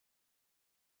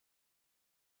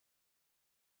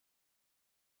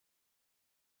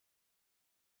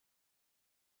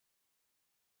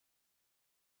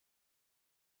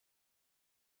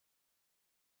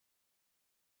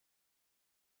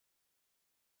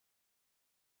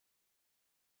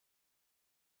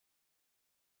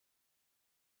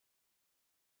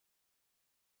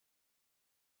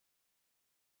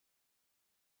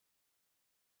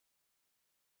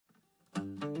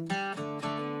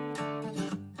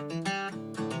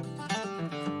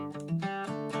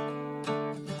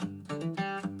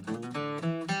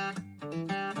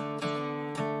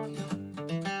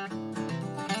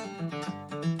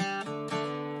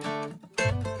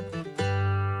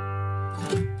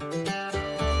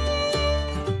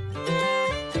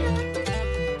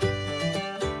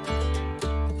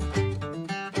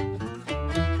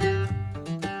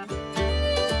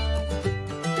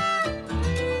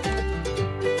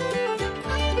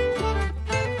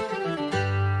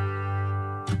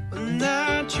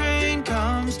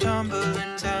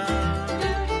Tumbling down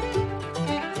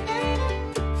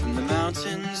from the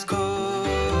mountains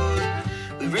cold,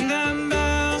 we ring them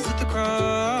bells at the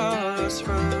crossroads.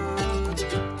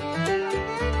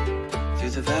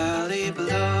 Through the valley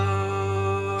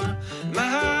below,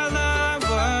 my love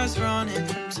was running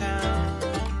from town.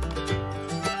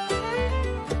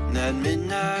 And that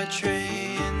midnight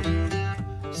train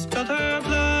spilled her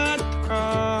blood at the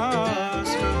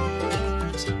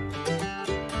crossroads.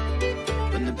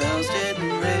 The bells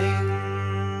didn't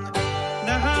ring.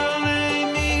 Now lay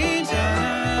me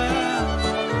down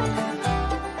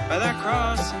by that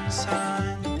crossing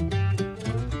sign.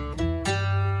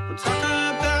 We'll talk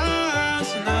about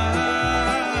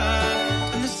tonight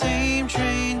when the same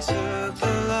train took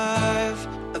the life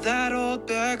of that old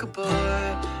beggar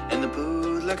boy and the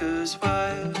bootlegger's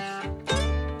wife.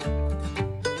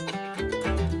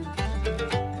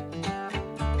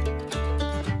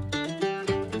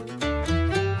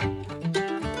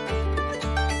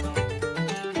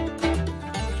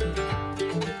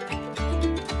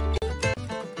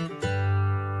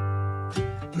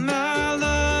 My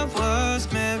love was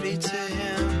married to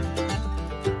him,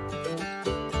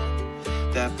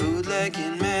 that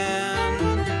bootlegging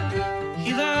man.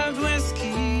 He loved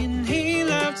whiskey and he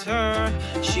loved her.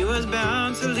 She was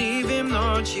bound to leave him,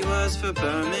 Lord, she was for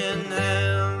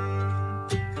Birmingham.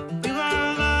 We were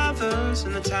lovers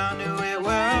and the town knew it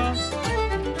well.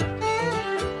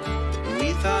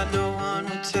 We thought no one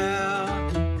would tell.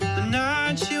 The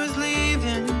night she was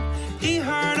leaving, he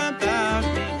heard about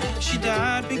me. She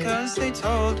died because they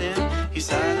told him he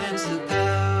silenced the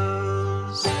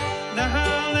bells.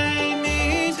 Now lay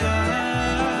me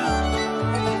down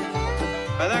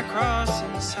by that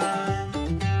crossing sign.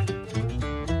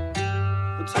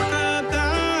 We'll talk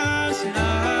about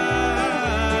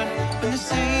tonight when the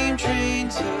same train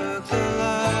took the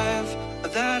life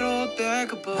of that old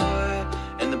beggar boy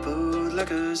and the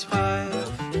bootlegger's wife.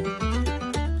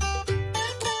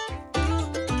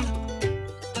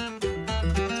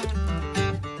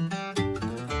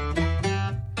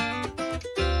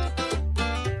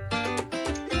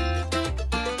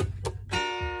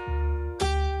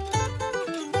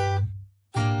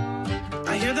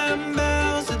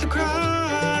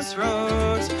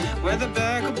 Where the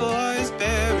beggar boy is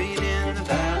buried in the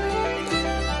valley,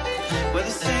 where the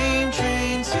same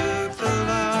train took the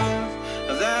life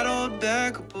of that old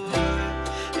beggar boy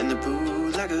and the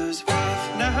bootlegger's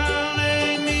wife. Now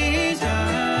lay me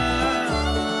down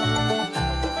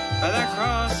by that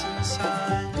crossing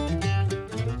sign.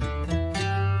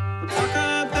 We'll talk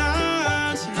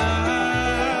about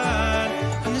tonight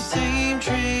when the same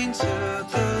train took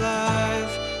the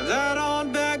life of that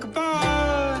old beggar boy.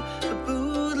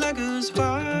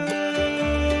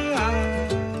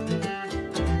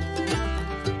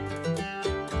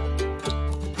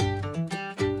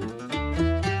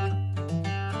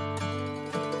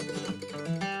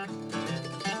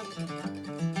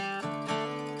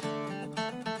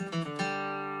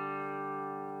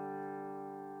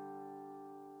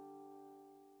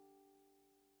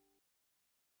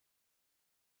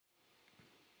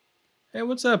 Hey,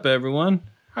 what's up, everyone?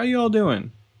 How you all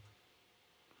doing?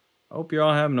 I hope you're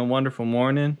all having a wonderful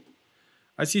morning.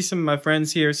 I see some of my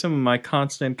friends here, some of my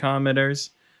constant commenters.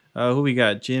 Who we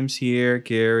got? Jim's here,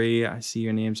 Gary. I see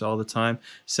your names all the time.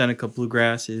 Seneca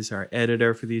Bluegrass is our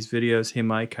editor for these videos. Hey,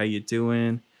 Mike, how you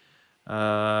doing?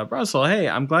 Russell, hey,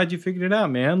 I'm glad you figured it out,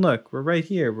 man. Look, we're right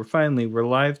here. We're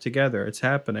live together. It's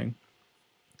happening.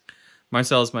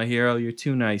 Marcel's my hero. You're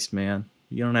too nice, man.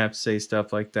 You don't have to say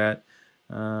stuff like that.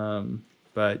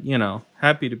 But, you know,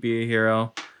 happy to be a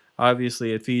hero.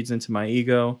 Obviously, it feeds into my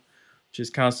ego, which is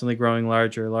constantly growing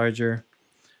larger and larger.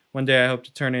 One day I hope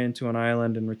to turn it into an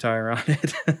island and retire on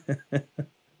it.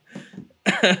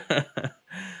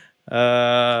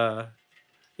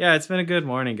 Yeah, it's been a good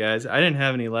morning, guys. I didn't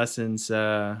have any lessons.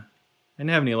 This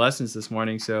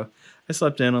morning, so I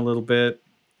slept in a little bit.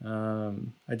 I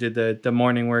did the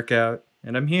morning workout,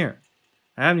 and I'm here.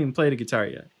 I haven't even played a guitar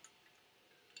yet.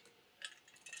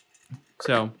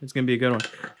 So it's going to be a good one.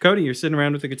 Cody, you're sitting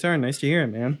around with the guitar. Nice to hear it,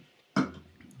 man.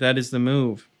 That is the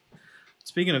move.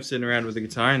 Speaking of sitting around with a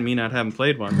guitar and me not having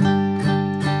played one,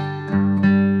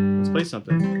 let's play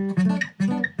something.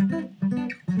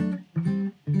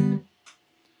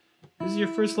 This is your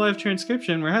first live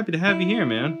transcription. We're happy to have you here,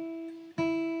 man.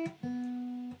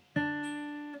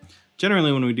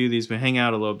 Generally, when we do these, we hang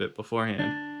out a little bit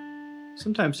beforehand.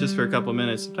 Sometimes just for a couple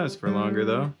minutes, sometimes for longer,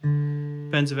 though.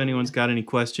 Depends if anyone's got any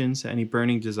questions, any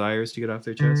burning desires to get off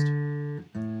their chest.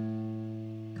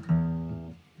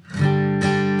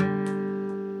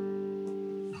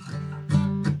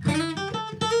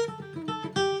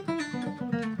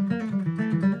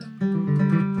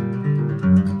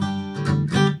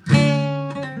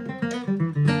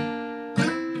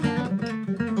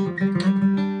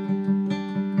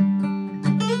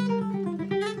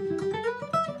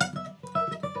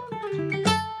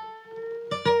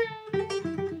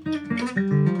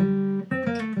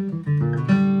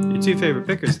 Two favorite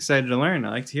pickers excited to learn. I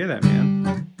like to hear that, man.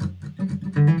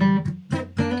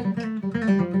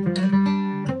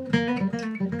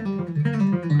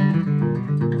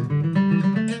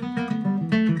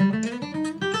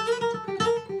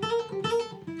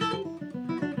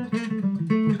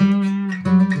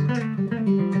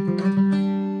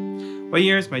 What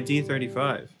year is my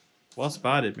D35? Well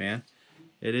spotted, man.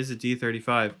 It is a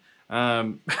D35.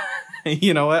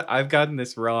 You know what? I've gotten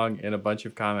this wrong in a bunch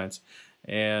of comments.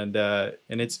 And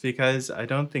it's because I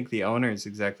don't think the owners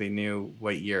exactly knew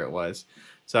what year it was.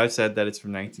 So I've said that it's from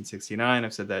 1969.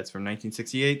 I've said that it's from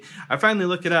 1968. I finally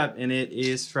looked it up, and it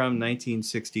is from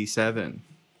 1967.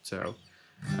 So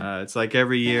it's like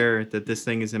every year that this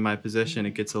thing is in my possession,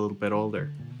 it gets a little bit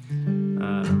older.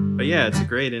 But yeah, it's a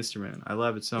great instrument. I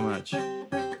love it so much.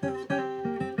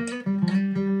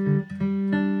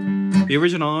 The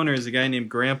original owner is a guy named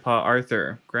Grandpa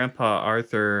Arthur. Grandpa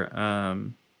Arthur,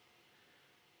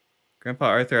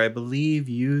 I believe,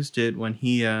 used it when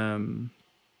he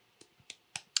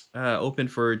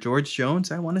opened for George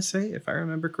Jones, I want to say, if I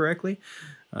remember correctly.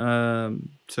 So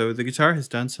the guitar has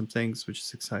done some things, which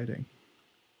is exciting.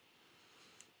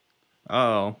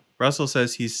 Uh-oh. Russell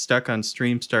says he's stuck on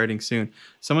stream starting soon.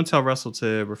 Someone tell Russell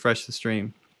to refresh the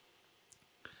stream.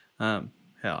 Hell,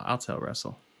 I'll tell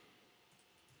Russell.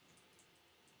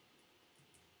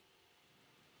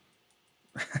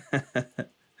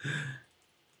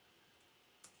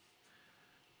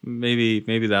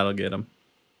 Maybe that'll get him.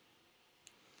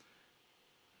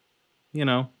 You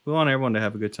know, we want everyone to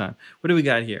have a good time. What do we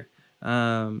got here?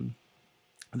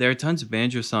 There are tons of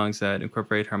banjo songs that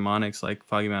incorporate harmonics, like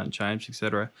Foggy Mountain Chimes,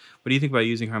 etc. What do you think about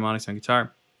using harmonics on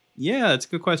guitar? Yeah, that's a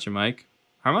good question, Mike.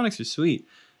 Harmonics are sweet.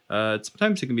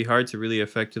 Sometimes it can be hard to really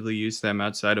effectively use them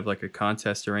outside of like a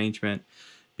contest arrangement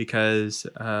because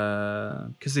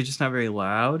they're just not very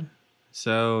loud.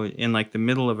 So in like the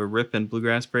middle of a rip and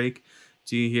bluegrass break,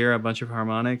 do you hear a bunch of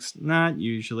harmonics? Not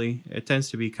usually. It tends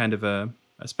to be kind of a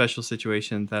special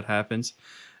situation that happens.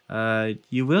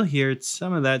 You will hear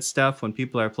some of that stuff when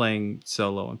people are playing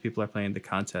solo, when people are playing the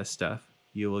contest stuff.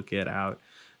 You will get out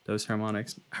those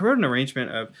harmonics. I wrote an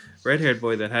arrangement of Red Haired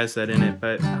Boy that has that in it,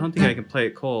 but I don't think I can play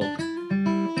it cold.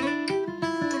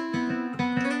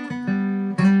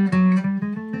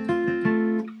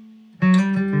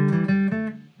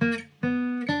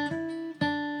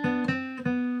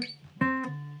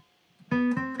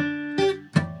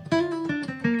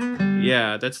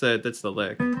 Yeah, that's the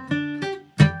lick.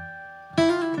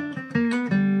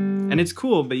 And it's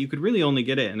cool, but you could really only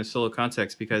get it in a solo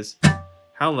context because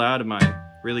how loud am I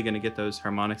really going to get those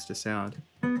harmonics to sound?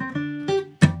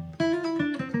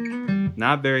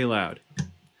 Not very loud.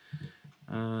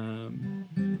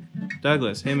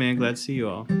 Douglas, hey man, glad to see you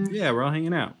all. Yeah, we're all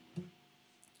hanging out. I'm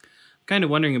kind of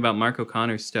wondering about Mark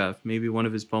O'Connor's stuff. Maybe one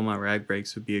of his Beaumont rag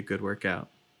breaks would be a good workout.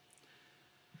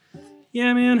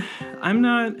 Yeah, man,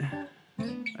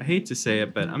 I hate to say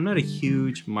it, but I'm not a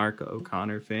huge Mark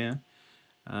O'Connor fan.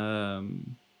 I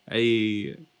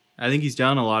think he's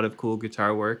done a lot of cool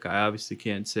guitar work. I obviously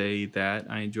can't say that.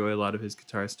 I enjoy a lot of his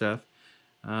guitar stuff.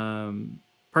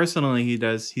 Personally,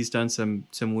 he's done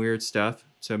some weird stuff.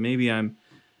 So maybe I'm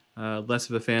less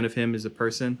of a fan of him as a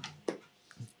person.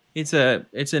 It's an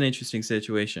interesting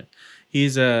situation.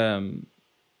 He's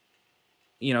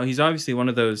he's obviously one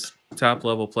of those top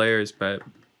level players, but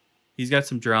he's got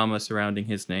some drama surrounding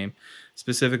his name,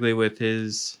 specifically with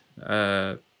his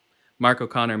Mark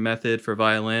O'Connor method for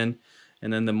violin,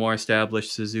 and then the more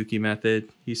established Suzuki method.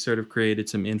 He's sort of created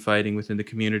some infighting within the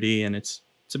community, and it's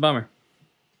a bummer.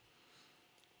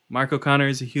 Mark O'Connor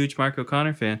is a huge Mark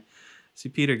O'Connor fan. See,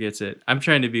 Peter gets it. I'm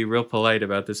trying to be real polite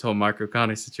about this whole Mark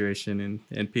O'Connor situation,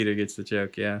 and Peter gets the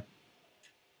joke, yeah.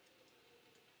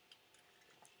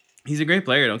 He's a great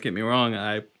player, don't get me wrong.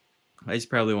 I I just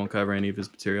probably won't cover any of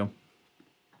his material.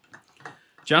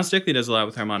 John Stickley does a lot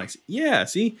with harmonics. Yeah,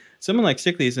 see, someone like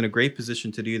Stickley is in a great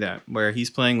position to do that, where he's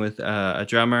playing with a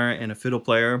drummer and a fiddle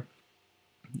player,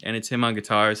 and it's him on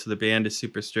guitar, so the band is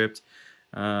super stripped.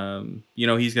 You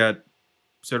know, he's got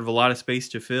sort of a lot of space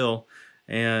to fill,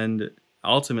 and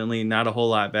ultimately not a whole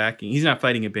lot backing. He's not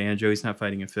fighting a banjo, he's not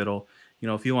fighting a fiddle. You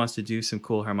know, if he wants to do some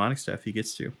cool harmonic stuff, he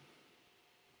gets to.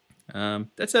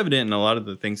 That's evident in a lot of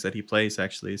the things that he plays,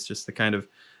 actually. It's just the kind of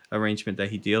arrangement that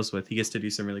he deals with. He gets to do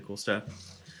some really cool stuff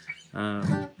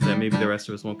that maybe the rest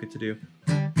of us won't get to do.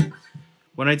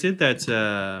 When I did that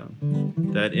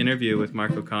that interview with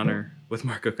Mark O'Connor,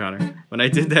 when I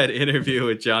did that interview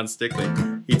with John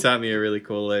Stickley, he taught me a really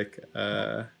cool lick.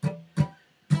 I'm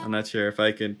not sure if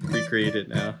I can recreate it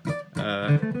now.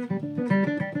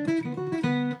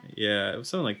 Yeah, it was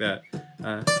something like that.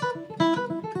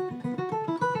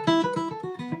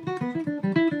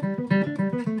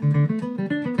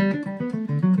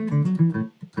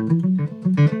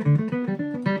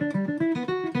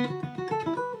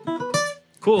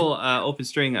 Cool open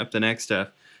string up the neck stuff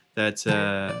that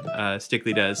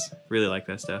Stickley does. Really like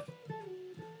that stuff.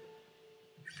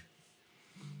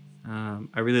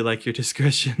 I really like your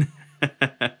discretion. All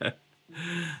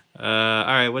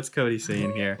right, what's Cody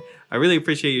saying here? I really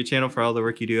appreciate your channel for all the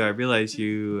work you do. I realize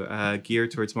you gear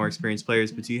towards more experienced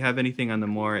players, but do you have anything on the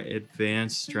more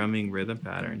advanced strumming rhythm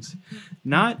patterns?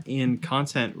 Not in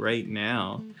content right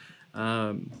now,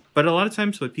 but a lot of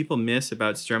times what people miss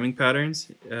about strumming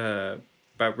patterns,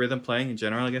 about rhythm playing in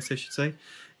general, I guess I should say,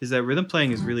 is that rhythm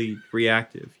playing is really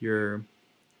reactive. You're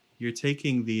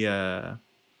taking the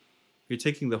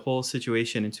whole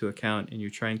situation into account, and you're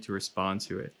trying to respond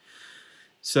to it.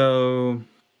 So,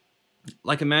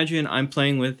 like, imagine I'm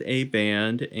playing with a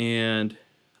band and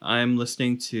I'm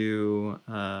listening to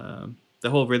the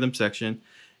whole rhythm section,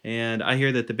 and I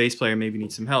hear that the bass player maybe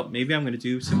needs some help. Maybe I'm going to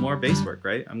do some more bass work,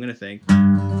 right? I'm going to think,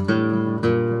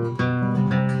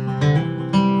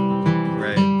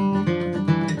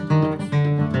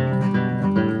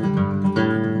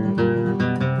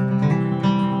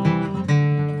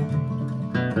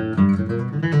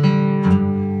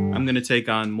 take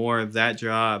on more of that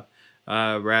job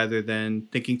rather than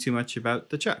thinking too much about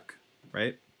the chuck,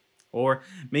 right? Or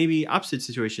maybe opposite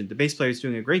situation. The bass player is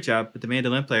doing a great job, but the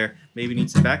mandolin player maybe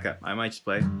needs some backup. I might just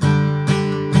play.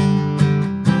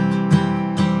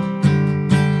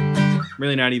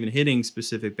 Really not even hitting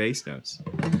specific bass notes.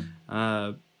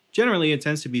 Generally, it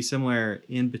tends to be somewhere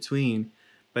in between,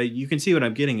 but you can see what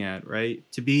I'm getting at, right?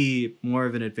 To be more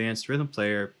of an advanced rhythm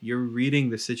player, you're reading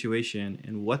the situation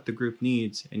and what the group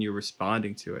needs, and you're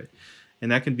responding to it.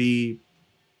 And that can be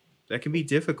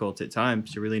difficult at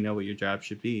times to really know what your job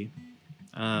should be.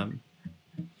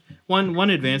 One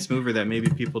advanced mover that maybe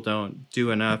people don't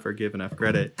do enough or give enough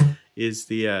credit is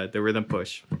the rhythm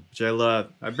push, which I love.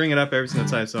 I bring it up every single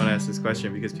time someone asks this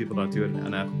question because people don't do it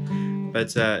enough.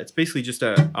 But it's basically just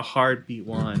a hard beat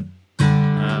one.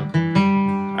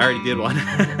 I already did one.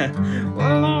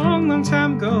 Well, a long, long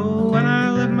time ago, when I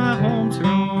left my home to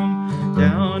roam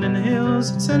down in the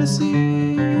hills of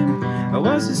Tennessee, I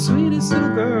was the sweetest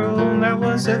little girl that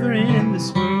was ever in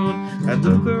this world. That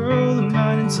little girl of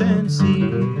mine in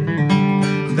Tennessee.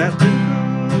 That little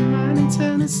girl of mine in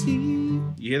Tennessee.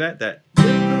 You hear that? That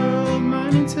little girl of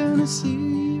mine in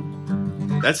Tennessee.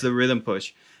 That's the rhythm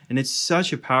push. And it's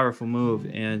such a powerful move,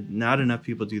 and not enough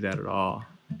people do that at all.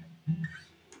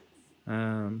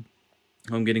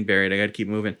 I'm getting buried. I got to keep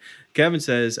moving. Kevin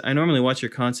says, I normally watch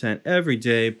your content every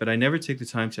day, but I never take the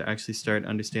time to actually start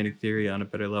understanding theory on a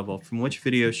better level. From which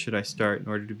videos should I start in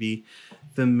order to be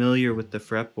familiar with the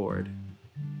fretboard?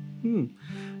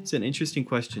 It's an interesting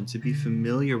question, to be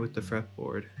familiar with the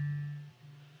fretboard.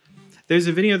 There's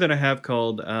a video that I have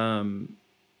called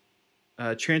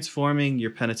Transforming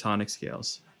Your Pentatonic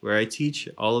Scales, where I teach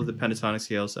all of the pentatonic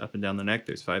scales up and down the neck.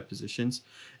 There's 5 positions.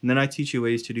 And then I teach you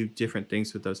ways to do different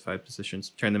things with those 5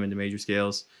 positions. Turn them into major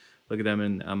scales. Look at them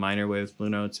in a minor way with blue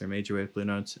notes or major way with blue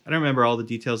notes. I don't remember all the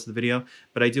details of the video,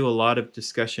 but I do a lot of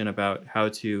discussion about how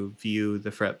to view the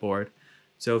fretboard.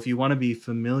 So if you want to be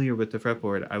familiar with the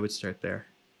fretboard, I would start there.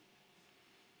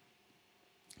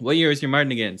 What year is your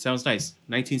Martin again? Sounds nice.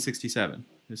 1967.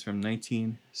 It's from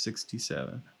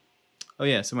 1967. Oh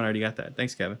yeah, someone already got that.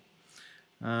 Thanks, Kevin.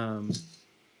 Oh,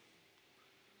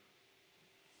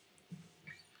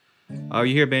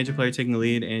 you hear a banjo player taking the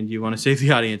lead and you want to save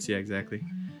the audience. Yeah, exactly.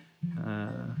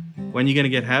 When are you going to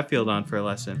get Hatfield on for a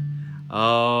lesson?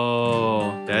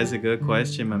 Oh, that is a good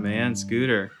question, my man,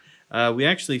 Scooter. We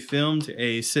actually filmed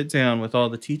a sit down with all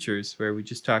the teachers where we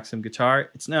just talked some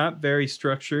guitar. It's not very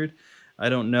structured. I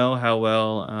don't know how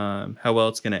well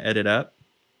it's going to edit up.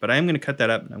 But I am going to cut that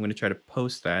up. And I'm going to try to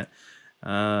post that.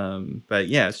 But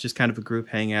yeah, it's just kind of a group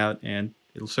hangout, and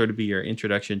it'll sort of be your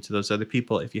introduction to those other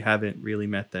people if you haven't really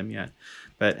met them yet.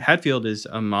 But Hatfield is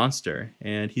a monster,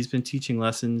 and he's been teaching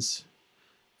lessons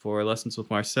with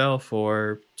Marcel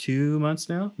for 2 months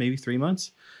now, maybe 3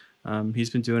 months. He's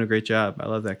been doing a great job. I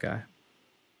love that guy.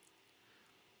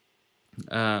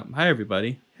 Hi,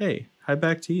 everybody. Hey, hi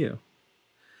back to you.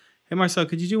 Hey, Marcel,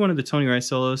 could you do one of the Tony Rice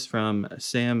solos from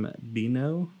Sam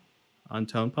Bino on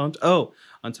Tone Poems? Oh,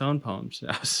 on Tone Poems.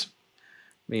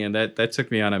 Man, that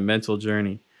took me on a mental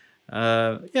journey.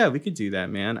 Yeah, we could do that,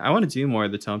 man. I want to do more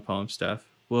of the Tone Poem stuff.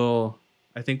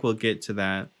 I think we'll get to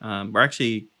that. We're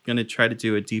actually going to try to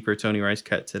do a deeper Tony Rice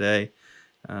cut today,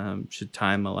 should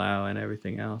time allow and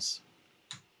everything else.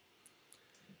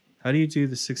 How do you do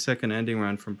the 6-second ending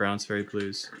run from Browns Ferry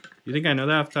Blues? You think I know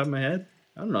that off the top of my head?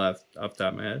 I don't know off the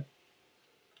top of my head.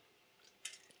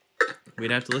 We'd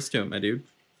have to listen to it, my dude.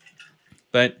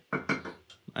 But,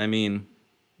 I mean,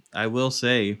 I will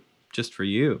say, just for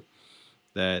you,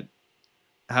 that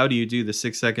how do you do the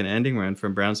 6-second ending run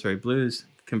from Browns Ferry Blues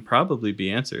can probably be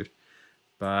answered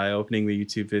by opening the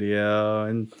YouTube video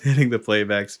and hitting the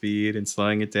playback speed and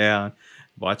slowing it down,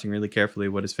 watching really carefully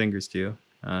what his fingers do.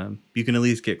 You can at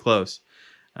least get close.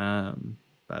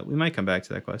 But we might come back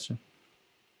to that question.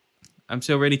 I'm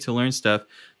so ready to learn stuff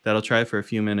that I'll try for a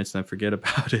few minutes and then forget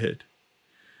about it.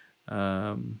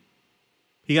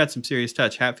 He got some serious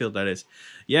touch. Hatfield, that is.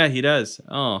 Yeah, he does.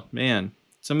 Oh, man.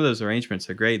 Some of those arrangements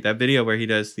are great. That video where he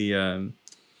does the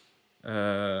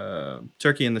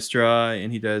Turkey in the Straw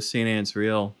and he does St. Anne's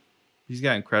Reel, he's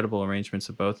got incredible arrangements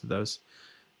of both of those.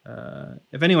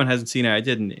 If anyone hasn't seen it, I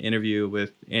did an interview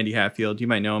with Andy Hatfield. You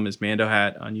might know him as Mando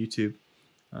Hat on YouTube.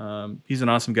 He's an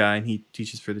awesome guy, and he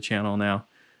teaches for the channel now.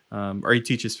 Or he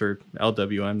teaches for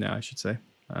LWM now, I should say.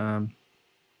 So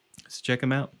check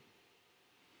him out.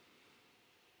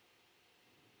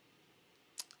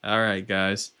 All right,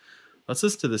 guys. Let's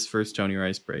listen to this first Tony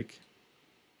Rice break.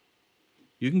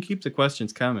 You can keep the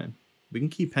questions coming. We can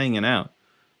keep hanging out,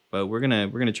 but we're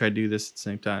gonna try to do this at the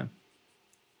same time.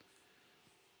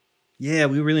 Yeah,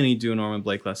 we really need to do a Norman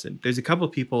Blake lesson. There's a couple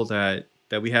of people that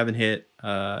we haven't hit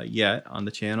yet on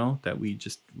the channel that we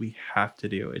have to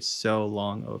do. It's so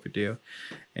long overdue,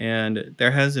 and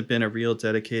there hasn't been a real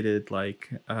dedicated like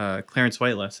Clarence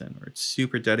White lesson, or it's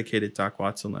super dedicated Doc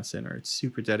Watson lesson, or it's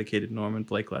super dedicated Norman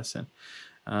Blake lesson.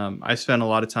 I spent a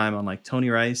lot of time on like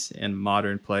Tony Rice and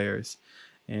modern players,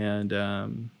 and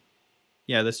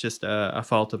yeah, that's just a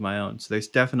fault of my own. So there's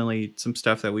definitely some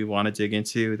stuff that we want to dig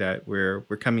into that we're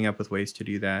coming up with ways to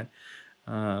do that.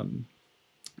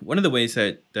 One of the ways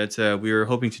that we were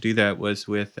hoping to do that was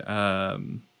with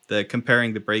the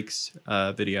comparing the breaks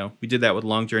video. We did that with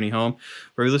Long Journey Home,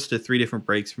 where we listed 3 different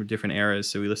breaks from different eras.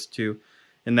 So we listed to,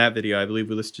 in that video, I believe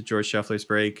we listed George Shuffler's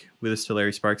break, we listed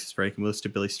Larry Sparks' break, and we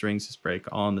listed Billy Strings'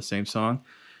 break, all in the same song.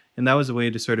 And that was a way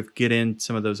to sort of get in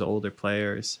some of those older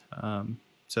players.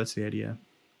 So that's the idea.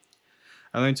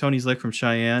 I learned Tony's lick from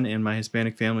Cheyenne, and my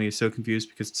Hispanic family is so confused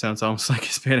because it sounds almost like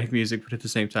Hispanic music, but at the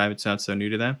same time, it sounds so new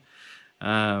to them.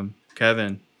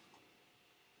 Kevin,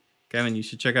 you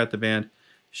should check out the band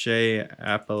Shea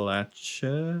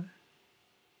Appalachia.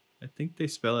 I think they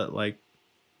spell it like,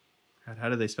 how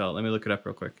do they spell it? Let me look it up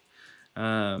real quick.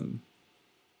 That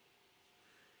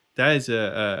is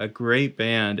a great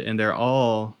band, and they're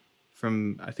all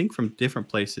from, I think, from different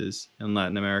places in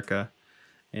Latin America,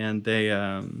 and they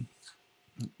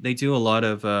do a lot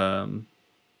of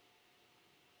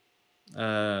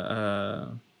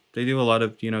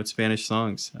Spanish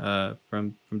songs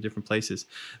from different places.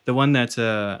 The one that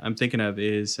I'm thinking of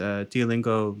is Dia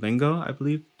Lingo Lingo, I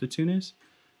believe the tune is.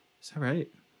 Is that right?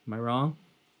 Am I wrong?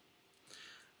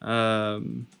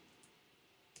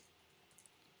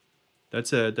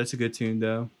 That's a good tune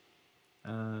though.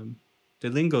 The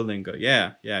Lingo Lingo,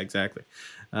 yeah, exactly.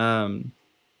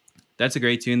 That's a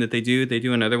great tune that they do. They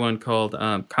do another one called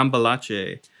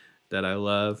Cambalache that I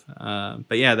love.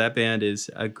 But yeah, that band is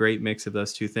a great mix of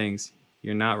those two things.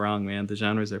 You're not wrong, man. The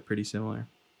genres are pretty similar.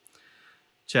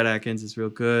 Chet Atkins is real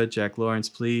good. Jack Lawrence,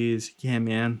 please. Yeah,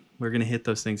 man. We're going to hit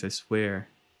those things, I swear.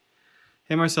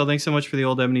 Hey, Marcel, thanks so much for the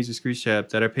old Ebenezer Scrooge tab.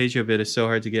 That arpeggio bit is so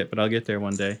hard to get, but I'll get there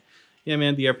one day. Yeah,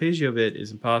 man, the arpeggio bit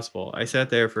is impossible. I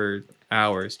sat there for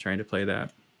hours trying to play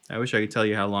that. I wish I could tell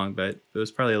you how long, but it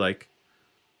was probably like,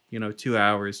 2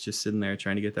 hours just sitting there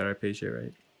trying to get that arpeggio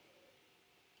right.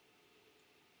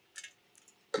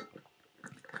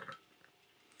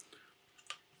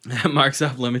 Mark's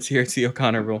off limits here. It's the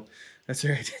O'Connor rule. That's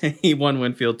right. He won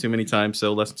Winfield too many times,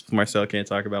 so Marcel can't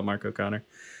talk about Mark O'Connor.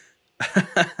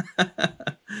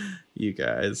 You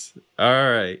guys.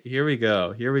 All right, here we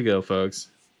go. Here we go, folks.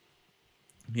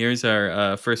 Here's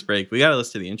our first break. We got to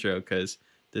listen to the intro because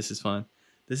this is fun.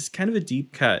 This is kind of a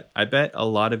deep cut. I bet a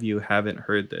lot of you haven't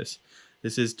heard this.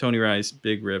 This is Tony Rice,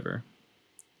 Big River.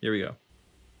 Here we go.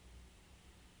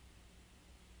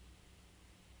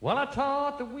 Well, I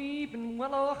taught the weeping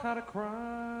willow how to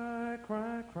cry,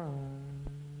 cry, cry.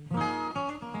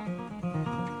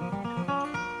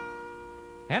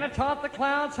 And I taught the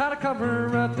clouds how to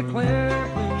cover up the clear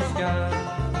blue sky.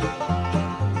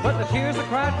 But the tears I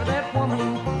cried for that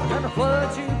woman never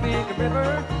flood too big a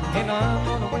river. And I'm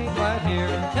gonna wait right here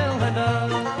until it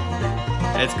does.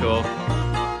 That's cool.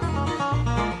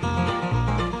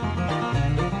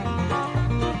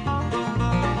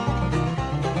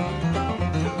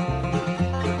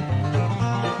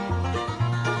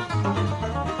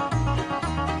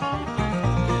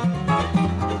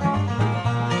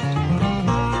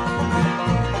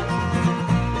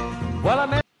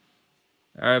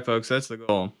 All right, folks, that's the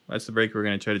goal. That's the break we're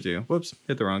going to try to do. Whoops,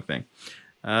 hit the wrong thing.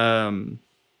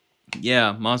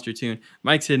 Yeah, monster tune.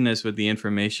 Mike's hitting us with the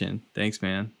information. Thanks,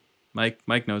 man.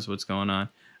 Mike knows what's going on.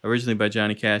 Originally by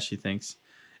Johnny Cash, he thinks.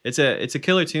 It's a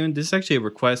killer tune. This is actually a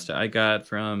request I got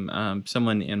from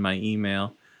someone in my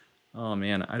email. Oh,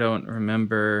 man, I don't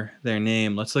remember their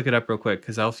name. Let's look it up real quick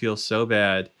because I'll feel so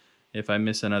bad if I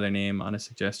miss another name on a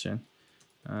suggestion.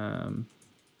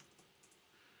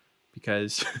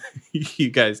 Because you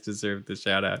guys deserve the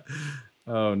shout out.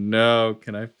 Oh no,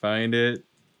 can I find it?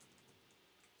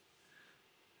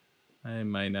 I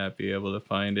might not be able to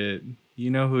find it.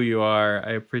 You know who you are.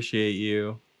 I appreciate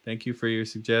you. Thank you for your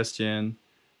suggestion.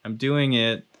 I'm doing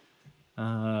it.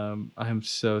 I'm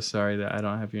so sorry that I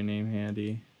don't have your name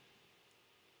handy.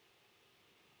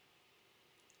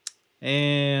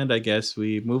 And I guess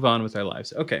we move on with our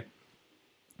lives. Okay.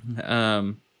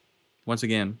 Once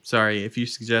again, sorry if you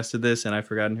suggested this and I've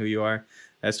forgotten who you are.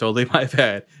 That's totally my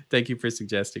bad. Thank you for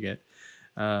suggesting it.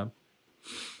 All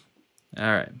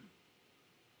right.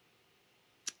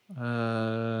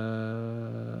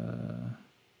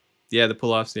 Yeah, the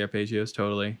pull-offs, the arpeggios,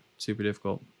 totally. Super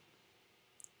difficult.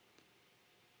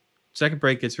 Second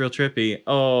break gets real trippy.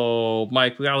 Oh,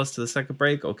 Mike, we got to listen to the second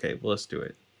break? Okay, well, let's do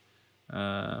it.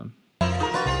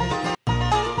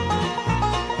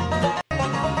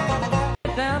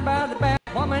 Down by the back,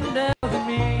 woman doesn't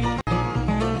mean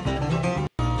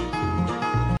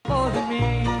more than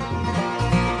me.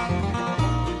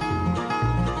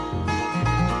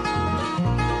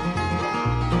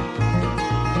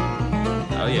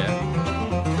 Oh, yeah.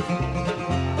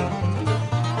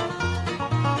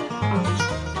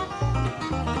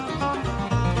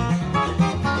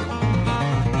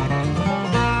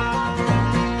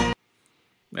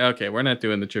 Okay, we're not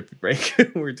doing the trippy break.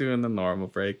 We're doing the normal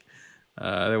break.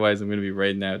 Otherwise, I'm going to be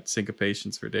writing out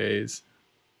syncopations for days.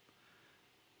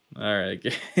 All right,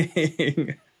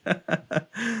 gang.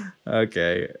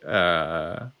 Okay,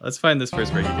 let's find this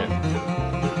first break again.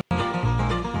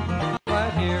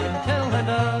 Right here until it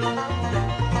does.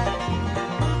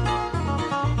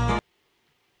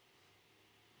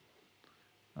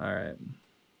 All right.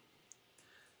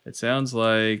 It sounds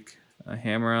like a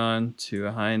hammer-on to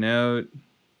a high note.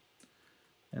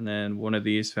 And then one of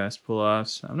these fast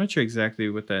pull-offs. I'm not sure exactly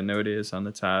what that note is on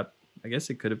the top. I guess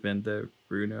it could have been the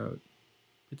Brew note.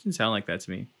 It didn't sound like that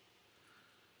to me.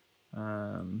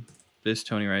 This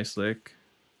Tony Rice lick.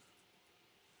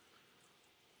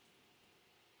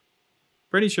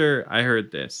 Pretty sure I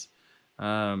heard this.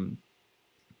 I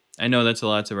know that's a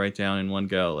lot to write down in one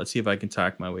go. Let's see if I can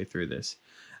talk my way through this.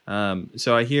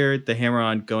 So I hear the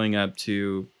hammer-on going up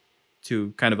to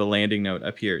kind of a landing note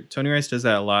up here. Tony Rice does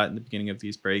that a lot in the beginning of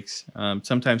these breaks.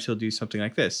 Sometimes he'll do something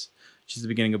like this, which is the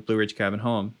beginning of Blue Ridge Cabin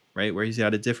Home, right? Where he's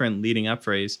got a different leading up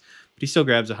phrase, but he still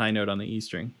grabs a high note on the E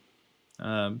string.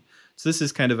 So this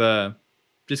is kind of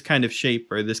this kind of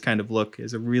shape or this kind of look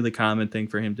is a really common thing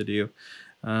for him to do.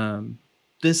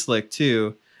 This lick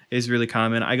too is really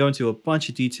common. I go into a bunch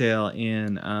of detail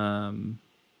in,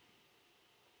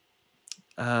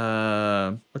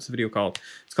 what's the video called?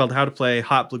 It's called How to Play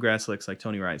Hot Bluegrass Licks Like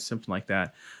Tony Rice, something like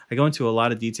that. I go into a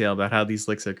lot of detail about how these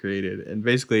licks are created, and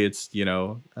basically it's, you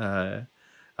know,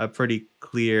 a pretty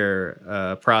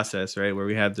clear process, right? Where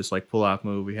we have this like pull-off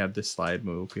move, we have this slide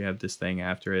move, we have this thing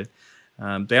after it.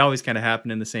 They always kind of happen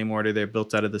in the same order. They're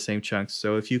built out of the same chunks.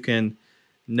 So if you can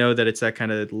know that it's that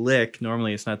kind of lick,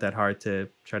 normally it's not that hard to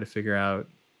try to figure out,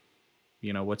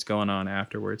 you know, what's going on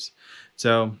afterwards.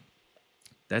 So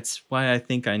that's why I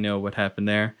think I know what happened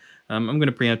there. I'm going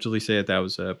to preemptively say that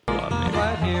was a pull-off maybe.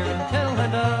 Right here until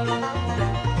it does.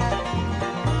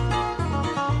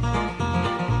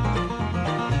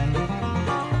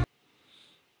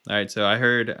 All right, so I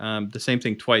heard the same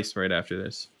thing twice right after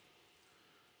this.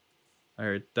 I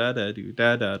heard da da do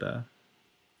da da da.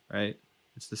 Right?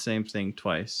 It's the same thing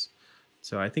twice.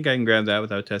 So I think I can grab that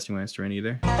without testing my instrument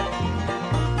either.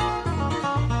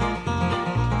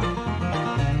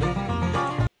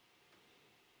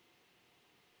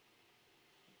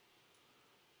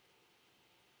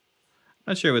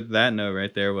 Not sure what that note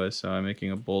right there was, so I'm making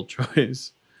a bold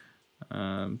choice.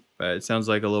 But it sounds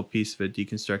like a little piece of a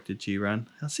deconstructed G run.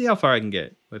 I'll see how far I can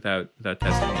get without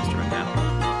testing the instrument now.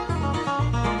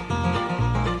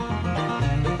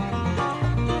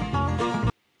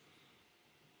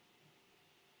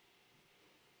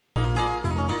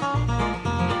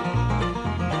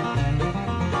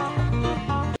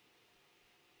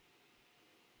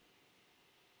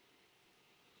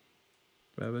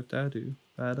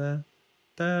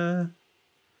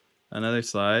 Another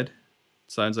slide.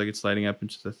 Sounds like it's sliding up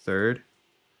into the third.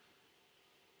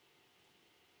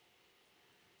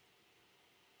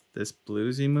 This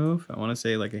bluesy move, I want to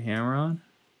say like a hammer on.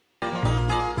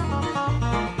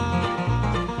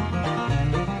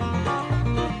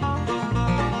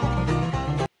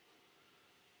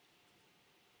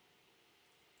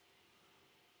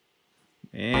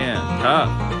 Man,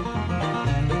 tough.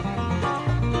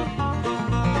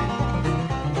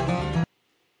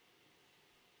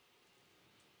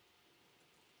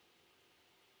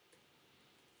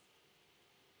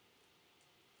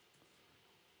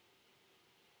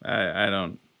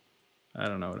 I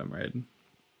don't know what I'm writing.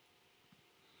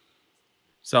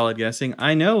 Solid guessing.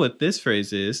 I know what this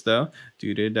phrase is though.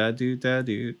 Do da da do da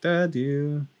do da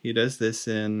do. He does this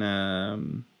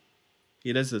in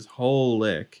he does this whole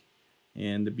lick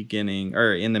in the beginning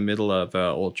or in the middle of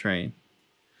Old Train.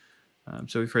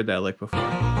 So we've heard that lick before.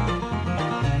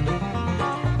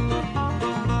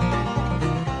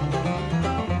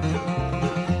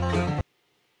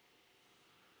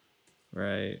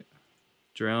 Right.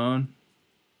 Drone.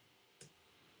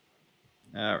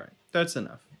 All right. That's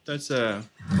enough. That's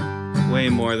way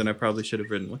more than I probably should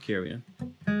have written. What key are we in?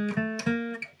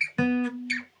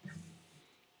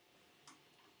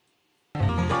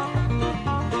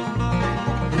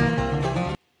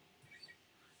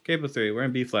 Capo 3. We're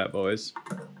in B flat, boys.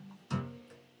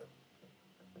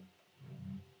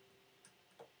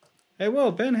 Hey,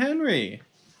 whoa, Ben Henry.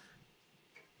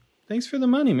 Thanks for the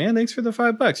money, man. Thanks for the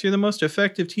 $5. You're the most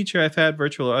effective teacher I've had,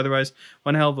 virtual or otherwise.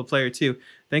 One hell of a player, too.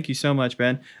 Thank you so much,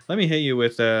 Ben. Let me hit you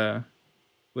with a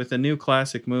new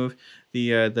classic move.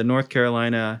 The North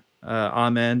Carolina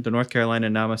Amen, the North Carolina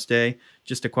Namaste.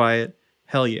 Just a quiet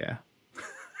hell yeah.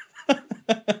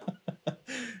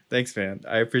 Thanks, man.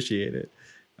 I appreciate it.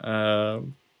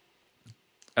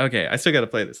 Okay, I still got to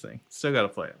play this thing. Still got to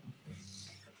play it.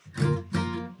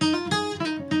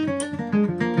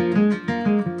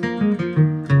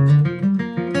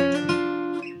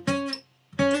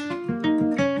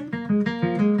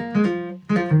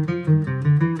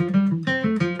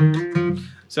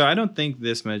 So I don't think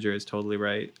this measure is totally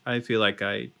right. I feel like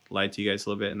I lied to you guys a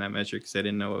little bit in that measure because I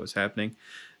didn't know what was happening.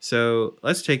 So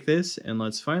let's take this and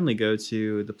let's finally go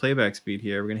to the playback speed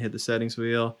here. We're going to hit the settings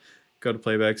wheel, go to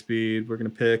playback speed. We're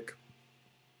going to pick,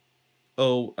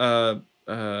 I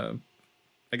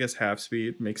guess half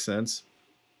speed makes sense.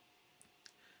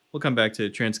 We'll come back to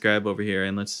transcribe over here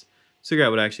and let's figure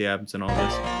out what actually happens in all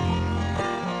this.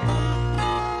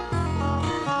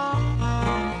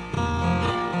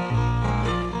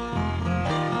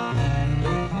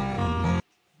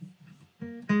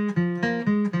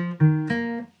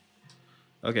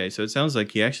 Okay, so it sounds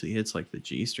like he actually hits like the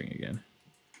G string again.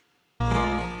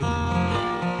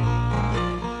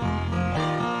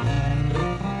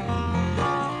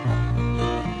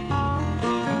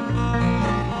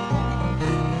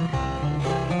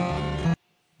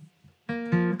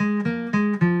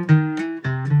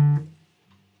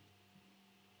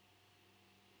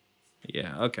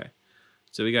 Yeah, okay.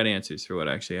 So we got answers for what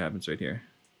actually happens right here.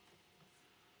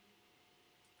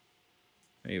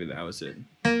 Maybe that was it.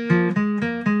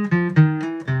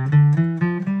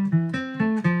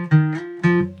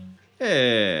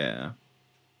 Yeah.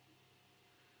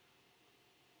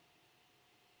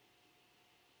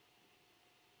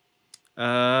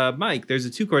 Mike, there's a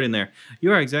 2 chord in there.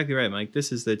 You are exactly right, Mike.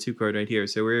 This is the 2 chord right here.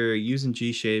 So we're using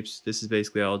G shapes. This is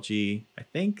basically all G, I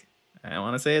think. I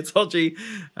want to say it's all G.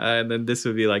 And then this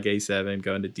would be like A7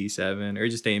 going to D7 or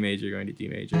just A major going to D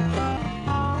major.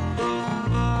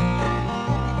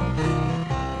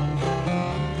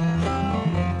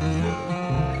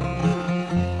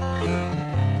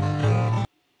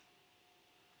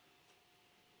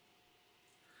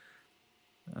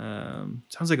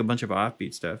 Sounds like a bunch of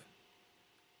offbeat stuff.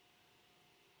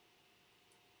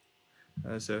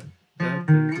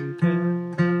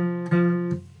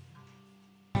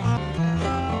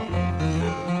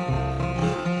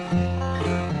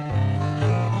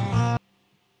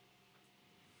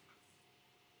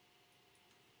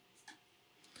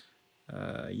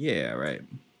 Yeah, right.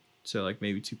 So like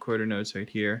maybe 2 quarter notes right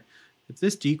here. If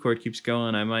this D chord keeps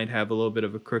going, I might have a little bit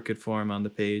of a crooked form on the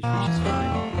page, which is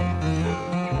fine.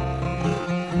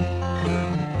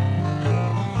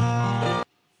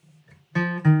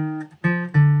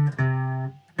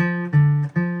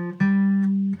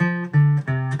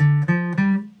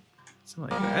 Something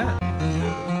like that.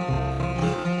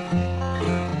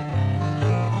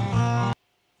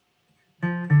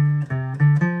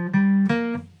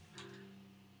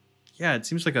 Yeah, it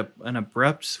seems like an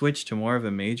abrupt switch to more of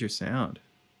a major sound.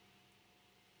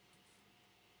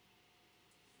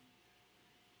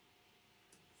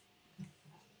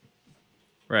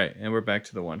 Right, and we're back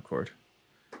to the 1 chord.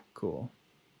 Cool.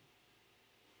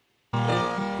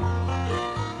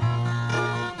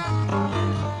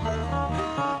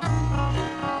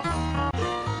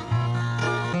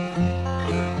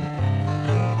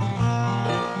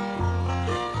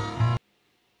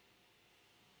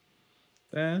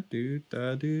 Da, do,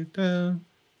 da, do, da.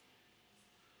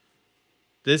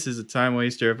 This is a time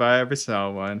waster if I ever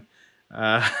saw one.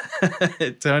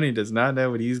 Tony does not know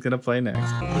what he's going to play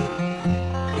next.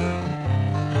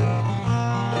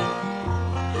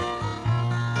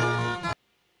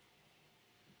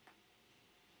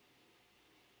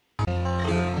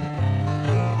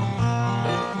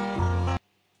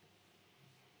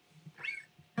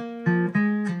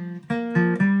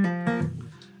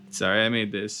 Sorry, I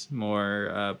made this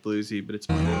more bluesy, but it's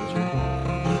more major.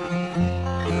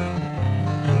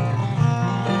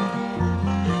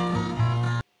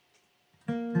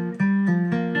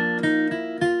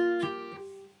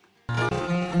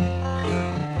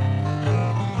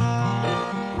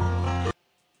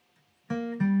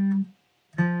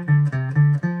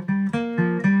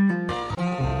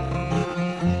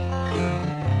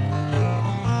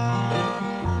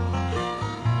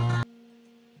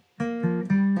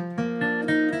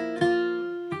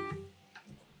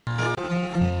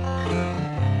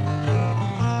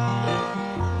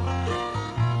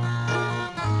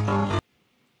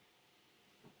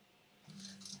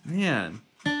 Man.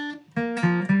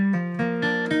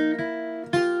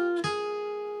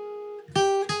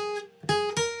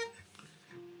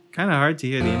 Kind of hard to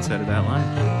hear the inside of that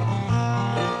line.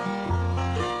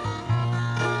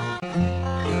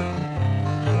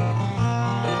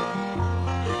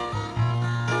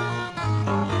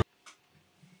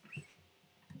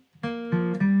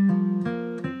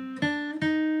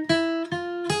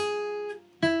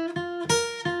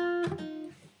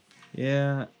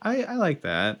 Yeah, I like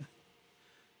that.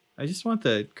 I just want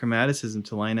the chromaticism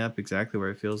to line up exactly where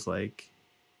it feels like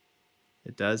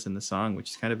it does in the song,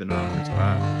 which is kind of an awkward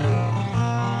spot.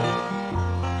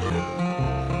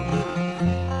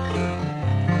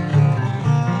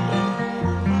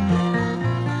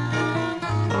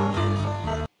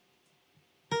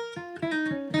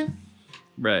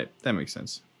 Right, that makes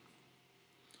sense.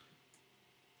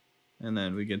 And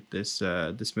then we get this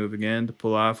this move again to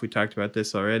pull off. We talked about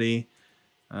this already.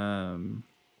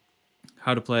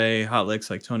 How to play hot licks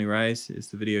like Tony Rice is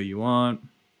the video you want.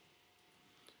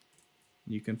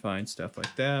 You can find stuff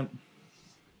like that.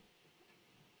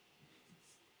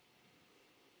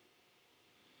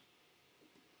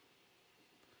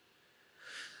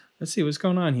 Let's see what's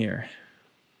going on here.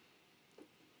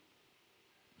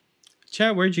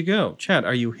 Chat, where'd you go? Chat,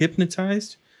 are you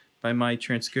hypnotized by my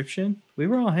transcription? We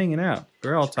were all hanging out. We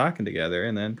were all talking together,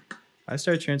 and then I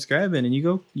start transcribing, and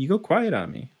you go quiet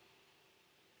on me.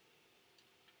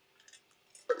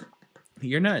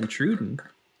 You're not intruding.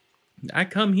 I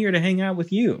come here to hang out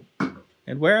with you.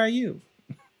 And where are you?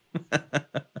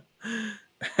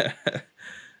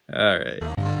 All right.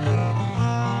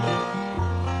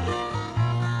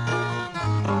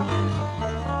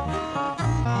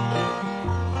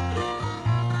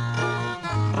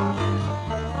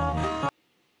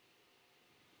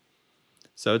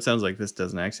 So it sounds like this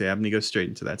doesn't actually happen. You go straight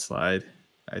into that slide,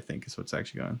 I think is what's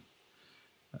actually going.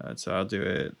 So I'll do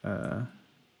it.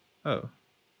 Oh,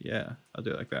 yeah, I'll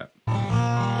do it like that.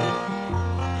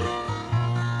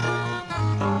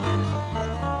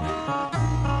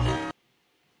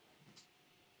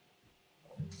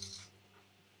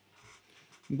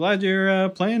 I'm glad you're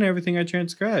playing everything I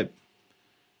transcribed.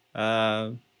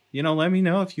 Let me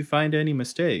know if you find any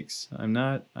mistakes. I'm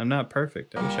not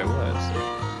perfect. I wish I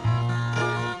was.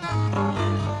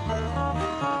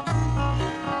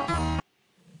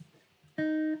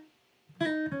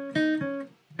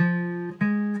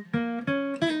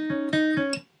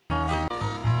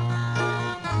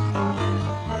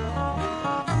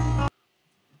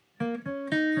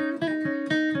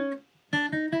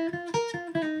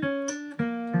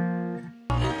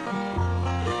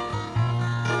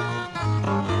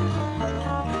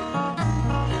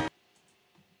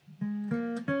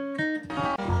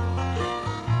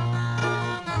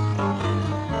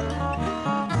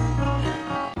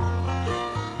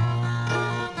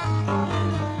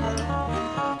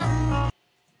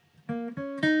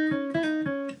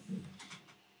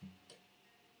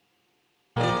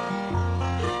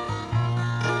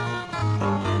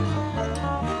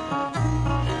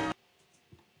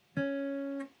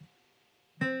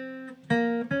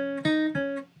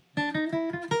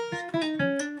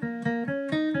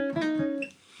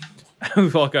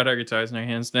 We've all got our guitars in our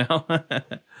hands now.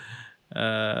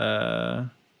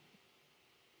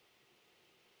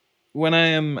 When I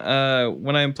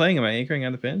am playing, am I anchoring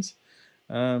on the pins?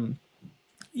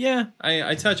 Yeah,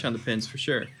 I touch on the pins for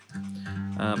sure.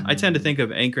 I tend to think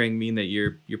of anchoring mean that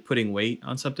you're putting weight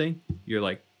on something. You're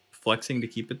like flexing to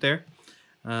keep it there.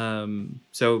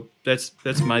 So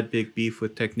that's my big beef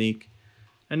with technique.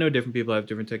 I know different people have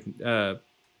different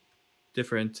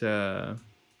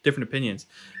opinions,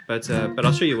 but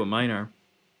I'll show you what mine are.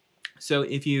 So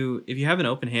if you have an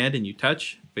open hand and you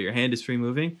touch, but your hand is free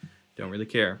moving, don't really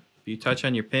care. If you touch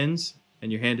on your pins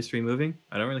and your hand is free moving,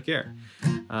 I don't really care.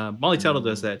 Molly Tuttle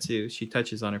does that too. She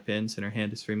touches on her pins and her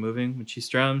hand is free moving. When she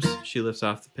strums, she lifts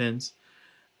off the pins.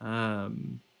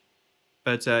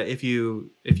 But if you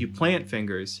plant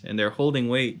fingers and they're holding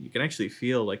weight, you can actually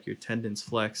feel like your tendons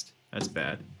flexed. That's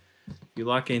bad. If you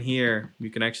lock in here, you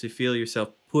can actually feel yourself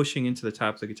pushing into the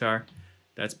top of the guitar.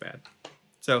 That's bad.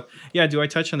 So yeah, do I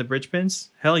touch on the bridge pins?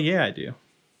 Hell yeah, I do.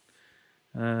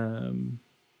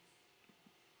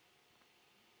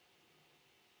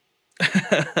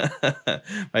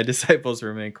 My disciples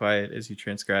remain quiet as you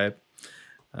transcribe.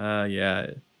 Yeah,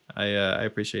 I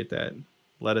appreciate that.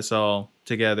 Let us all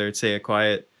together say a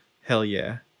quiet hell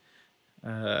yeah.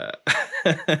 I'm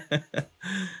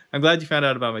glad you found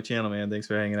out about my channel, man. Thanks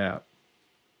for hanging out.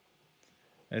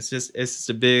 It's just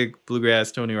a big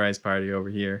bluegrass Tony Rice party over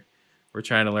here. We're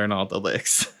trying to learn all the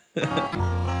licks.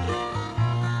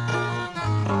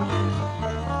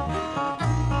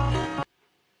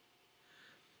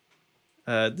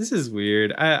 This is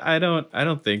weird. I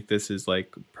don't think this is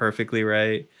like perfectly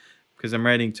right, because I'm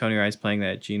writing Tony Rice playing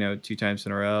that G note 2 times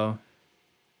in a row,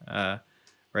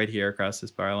 right here across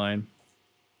this bar line.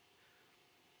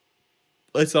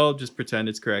 Let's all just pretend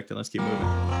it's correct and let's keep moving.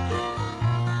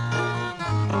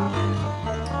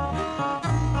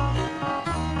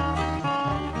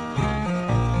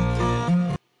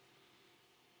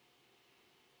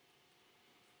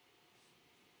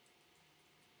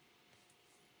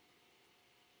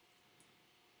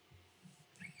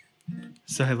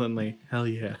 Silently, hell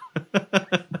yeah.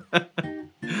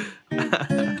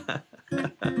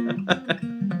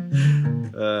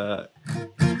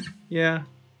 Yeah,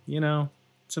 you know,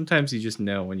 sometimes you just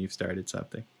know when you've started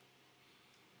something.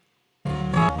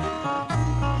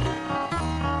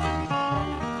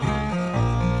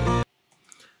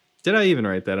 Did I even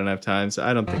write that enough times?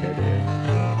 I don't think I did.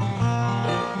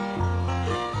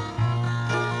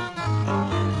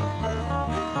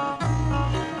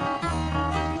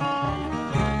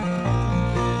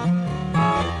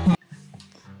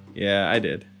 Yeah, I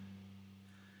did.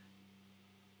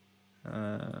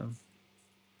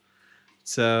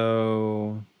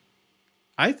 So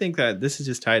I think that this is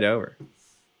just tied over.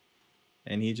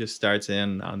 And he just starts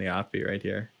in on the offbeat right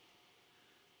here.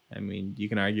 I mean, you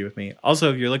can argue with me.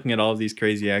 Also, if you're looking at all of these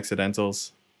crazy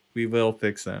accidentals, we will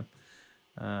fix them.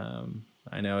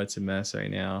 I know it's a mess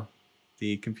right now.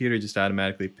 The computer just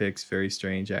automatically picks very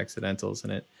strange accidentals,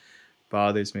 and it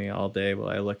bothers me all day while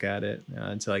I look at it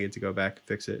until I get to go back and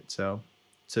fix it. So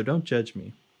don't judge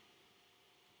me.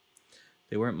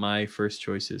 They weren't my first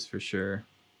choices for sure.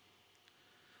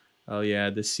 Oh yeah,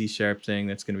 this C sharp thing,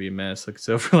 that's going to be a mess. Look, it's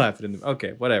overlapping in the...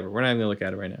 Okay, whatever. We're not even going to look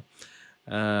at it right now.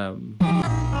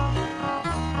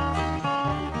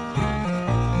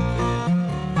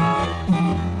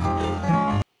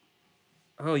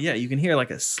 Oh yeah, you can hear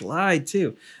like a slide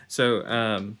too. So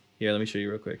here, let me show you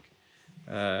real quick.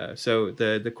 So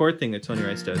the chord thing that Tony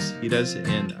Rice does, he does it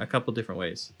in a couple different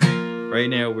ways. Right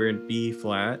now we're in B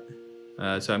flat,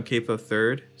 so I'm capo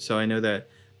third, so I know that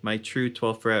my true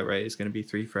 12th fret, right, is going to be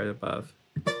 3 fret above.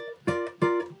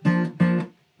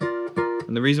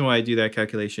 And the reason why I do that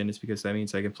calculation is because that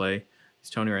means I can play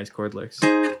these Tony Rice chord licks.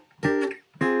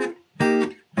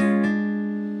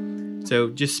 So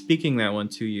just speaking that one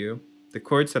to you, the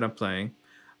chords that I'm playing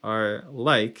are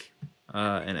like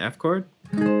an F chord,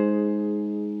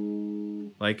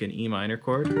 like an E minor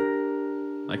chord,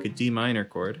 like a D minor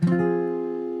chord,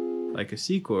 like a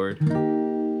C chord,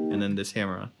 and then this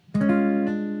hammer on.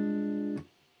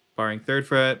 Barring 3rd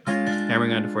fret,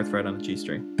 hammering on to 4th fret on the G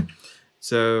string.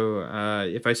 So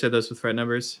if I said those with fret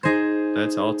numbers,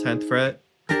 that's all 10th fret,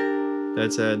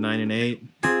 that's 9 and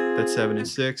 8, that's 7 and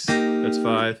 6, that's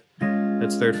 5,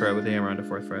 that's 3rd fret with the hammer on to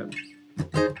 4th fret.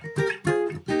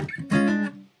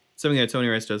 Something that Tony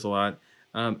Rice does a lot.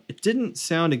 It didn't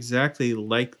sound exactly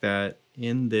like that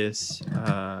in this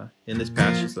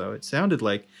passage, though. It sounded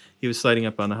like he was sliding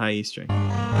up on the high E string.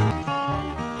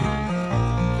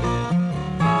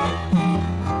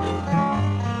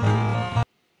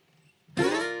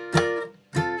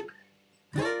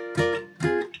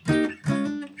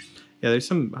 Yeah, there's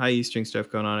some high E string stuff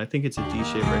going on. I think it's a D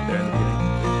shape right there in the beginning.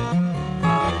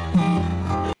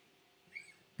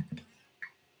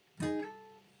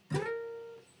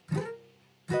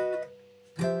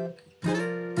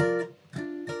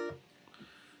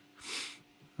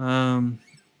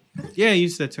 Yeah, I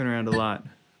use that turnaround a lot.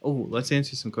 Oh, let's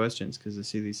answer some questions because I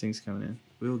see these things coming in.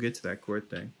 We will get to that chord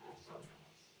thing.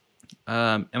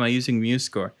 Am I using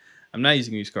MuseScore? I'm not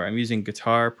using MuseScore. I'm using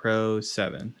Guitar Pro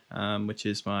 7, which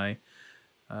is my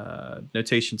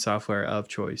notation software of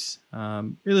choice.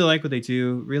 Really like what they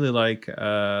do. Really like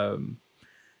how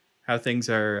things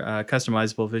are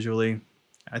customizable visually.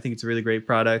 I think it's a really great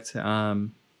product.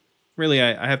 Really,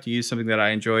 I have to use something that I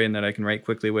enjoy and that I can write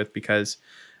quickly with because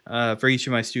for each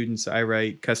of my students, I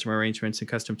write custom arrangements and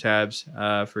custom tabs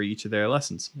for each of their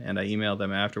lessons, and I email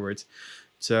them afterwards.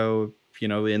 So, you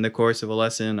know, in the course of a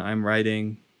lesson, I'm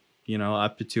writing, you know,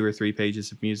 up to 2 or 3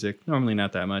 pages of music. Normally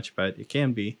not that much, but it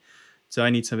can be. So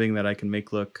I need something that I can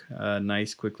make look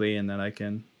nice quickly and that I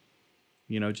can,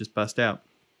 you know, just bust out.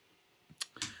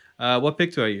 What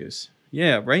pick do I use?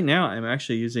 Yeah, right now I'm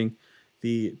actually using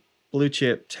the Blue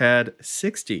Chip TAD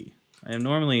 60. I am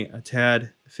normally a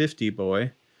TAD 50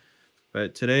 boy,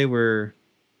 but today we're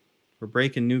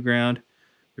breaking new ground.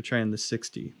 We're trying the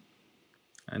 60.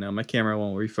 I know my camera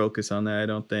won't refocus on that, I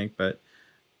don't think, but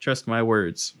trust my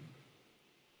words.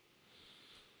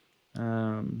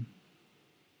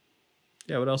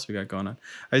 Yeah, what else we got going on?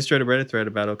 I just read a Reddit thread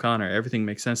about O'Connor. Everything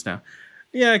makes sense now.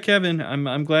 Yeah, Kevin,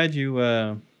 I'm glad you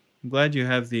have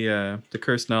the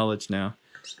cursed knowledge now.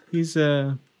 He's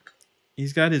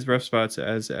got his rough spots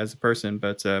as a person,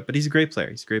 but he's a great player.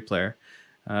 He's a great player.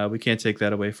 We can't take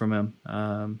that away from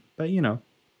him. But you know,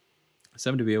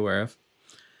 something to be aware of.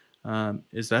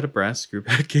 Is that a brass screw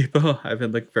back capo? I've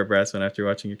been looking for a brass one after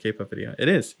watching your capo video. It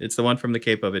is. It's the one from the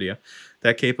capo video.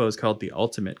 That capo is called the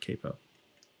Ultimate Capo.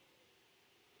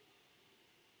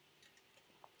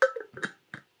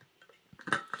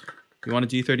 You want a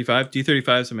D35?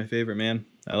 D35s are my favorite, man.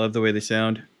 I love the way they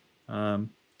sound.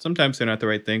 Sometimes they're not the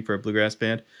right thing for a bluegrass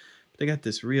band, but they got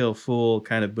this real full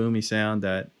kind of boomy sound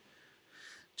that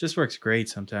just works great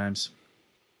sometimes,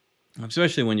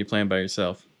 especially when you're playing by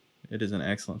yourself. It is an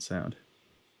excellent sound.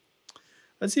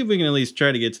 Let's see if we can at least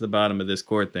try to get to the bottom of this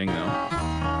chord thing, though.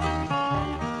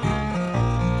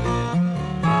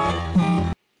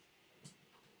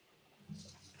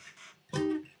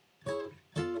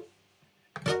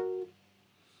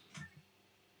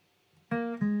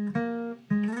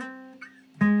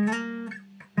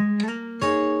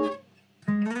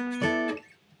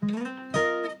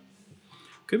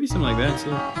 Could be something like that,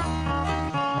 too.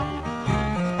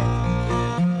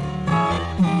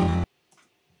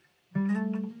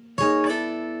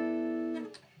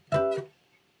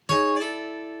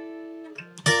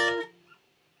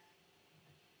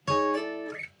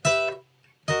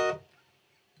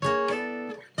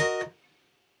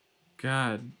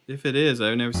 God, if it is,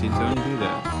 I've never seen Tony do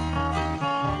that.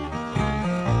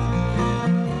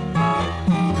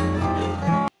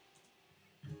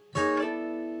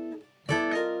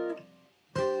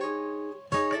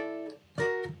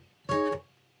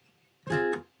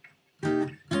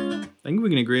 I think we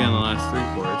can agree on the last 3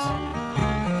 chords.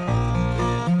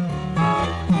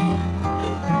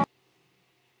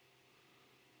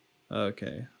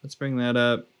 Okay, let's bring that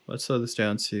up. Let's slow this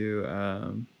down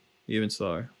to even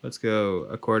slower. Let's go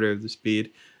a quarter of the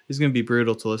speed. This is going to be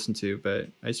brutal to listen to, but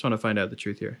I just want to find out the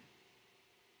truth here.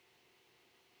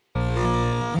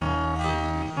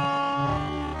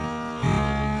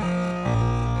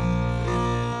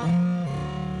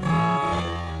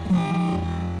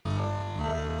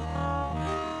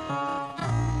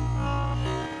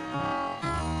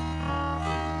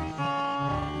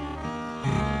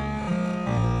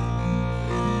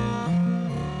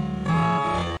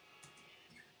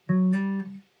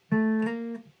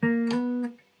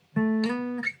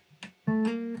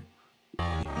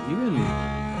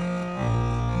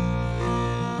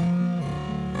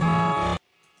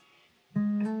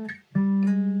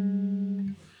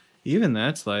 Even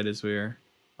that slide is weird.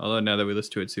 Although now that we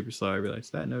listen to it super slow, I realize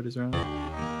that note is wrong.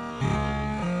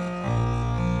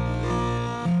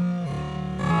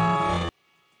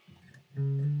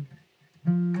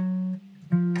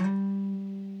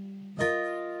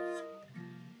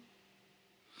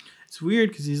 It's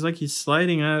weird because he's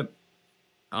sliding up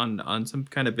on some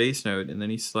kind of bass note, and then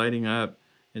he's sliding up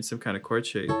in some kind of chord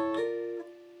shape.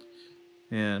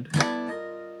 And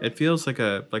it feels like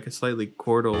a slightly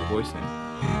chordal voicing.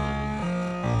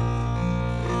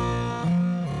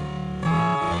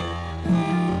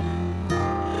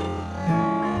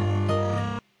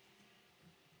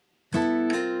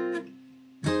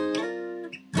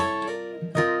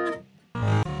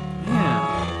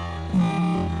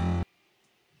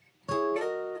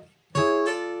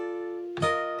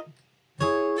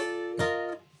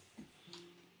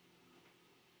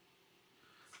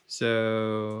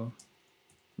 So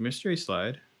mystery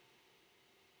slide.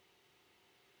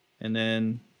 And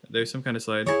then there's some kind of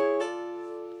slide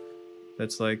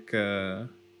that's like going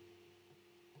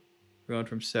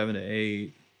from 7 to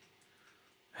 8.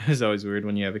 It's always weird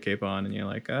when you have a cape on and you're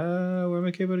like, where am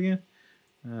I cape on again?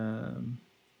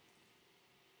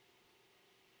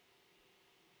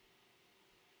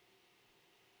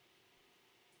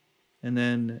 And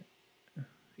then,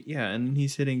 yeah, and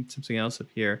he's hitting something else up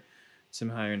here, some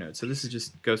higher notes. So this is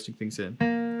just ghosting things in.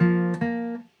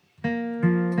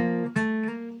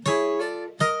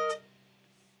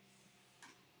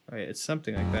 All right, it's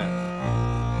something like that.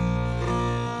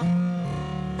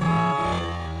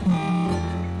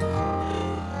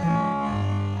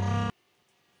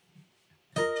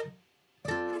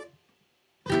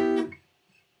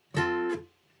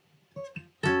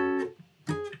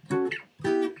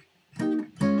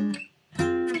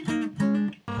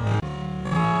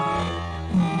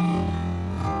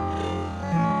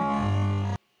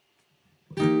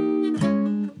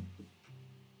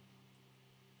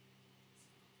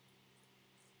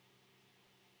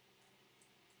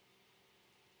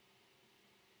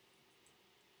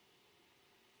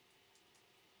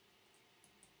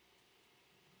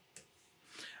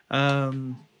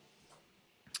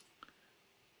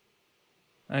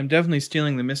 I'm definitely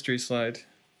stealing the mystery slide.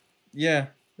 Yeah,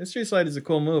 mystery slide is a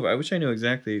cool move. I wish I knew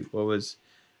exactly what was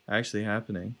actually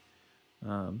happening.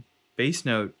 Bass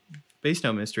note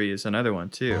mystery is another one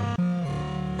too.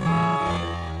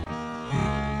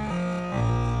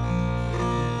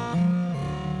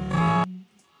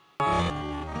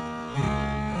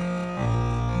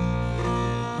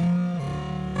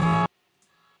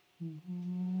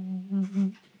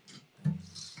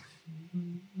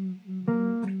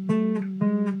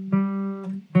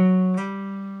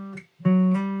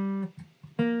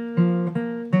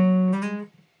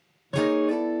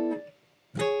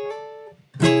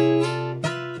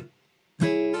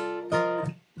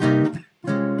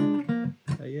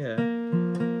 Yeah.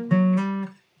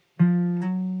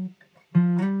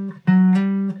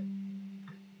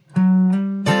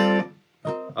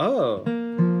 Oh.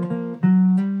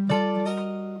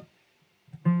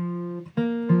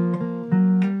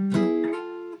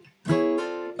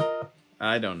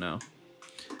 I don't know.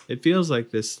 It feels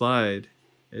like this slide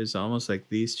is almost like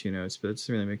these two notes, but it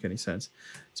doesn't really make any sense.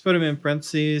 Let's put them in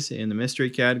parentheses in the mystery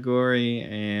category,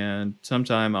 and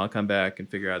sometime I'll come back and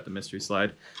figure out the mystery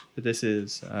slide. But this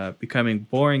is becoming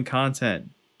boring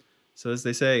content. So as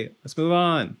they say, let's move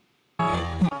on.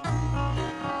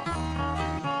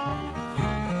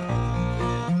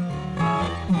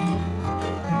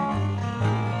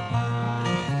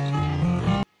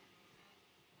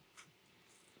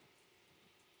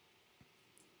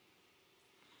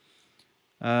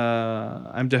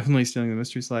 I'm definitely stealing the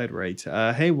mystery slide. Right.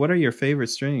 Hey, what are your favorite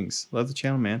strings? Love the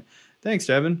channel, man. Thanks,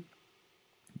 Devin.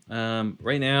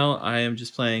 Right now, I am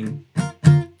just playing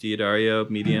Diodario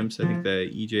mediums. I think the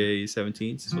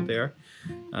EJ17s is what they are.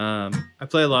 I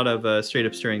play a lot of straight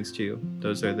up strings too.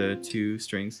 Those are the two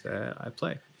strings that I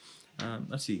play.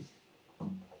 Let's see.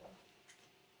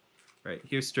 Right,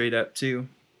 here's straight up too.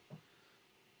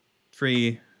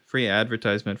 Free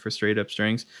advertisement for straight up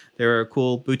strings. They're a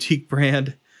cool boutique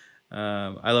brand.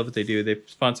 I love what they do. They've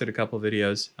sponsored a couple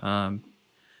videos, and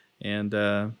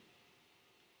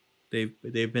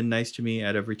they've been nice to me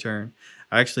at every turn.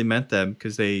 I actually met them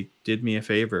because they did me a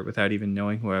favor without even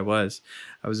knowing who I was.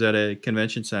 I was at a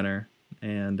convention center,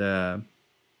 and a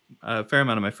fair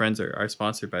amount of my friends are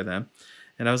sponsored by them.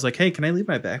 And I was like, hey, can I leave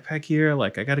my backpack here?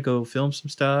 Like, I got to go film some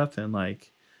stuff, and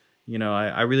like, you know,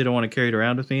 I really don't want to carry it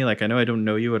around with me. Like, I know I don't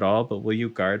know you at all, but will you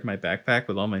guard my backpack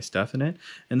with all my stuff in it?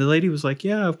 And the lady was like,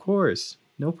 yeah, of course.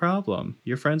 No problem.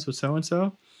 You're friends with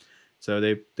so-and-so? So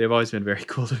they've always been very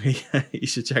cool to me. You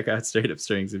should check out Straight Up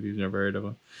Strings if you've never heard of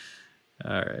them.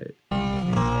 All right.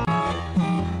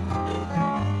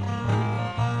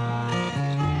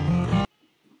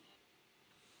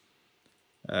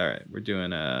 All right, we're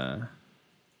doing a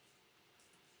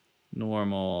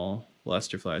normal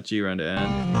Leicester flat G run to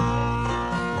end.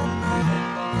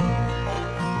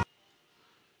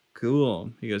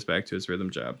 Cool. He goes back to his rhythm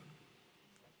job.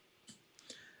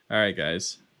 All right,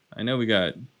 guys. I know we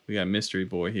got Mystery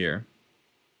Boy here,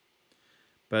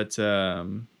 but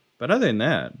other than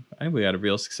that, I think we got a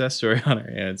real success story on our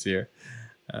hands here.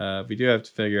 We do have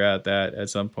to figure out that at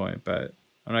some point, but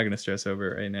I'm not going to stress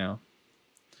over it right now.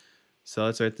 So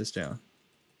let's write this down.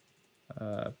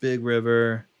 Big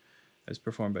River, as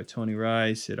performed by Tony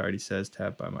Rice. It already says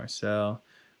tapped by Marcel.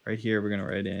 Right here, we're going to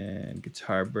write in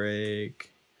guitar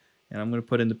break. And I'm going to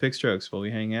put in the pick strokes while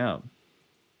we hang out.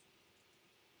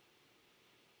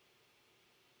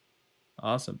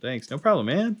 Awesome. Thanks. No problem,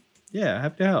 man. Yeah,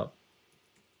 happy to help.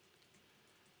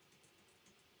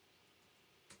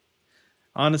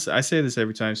 Honestly, I say this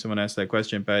every time someone asks that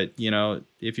question, but you know,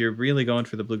 if you're really going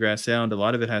for the bluegrass sound, a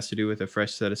lot of it has to do with a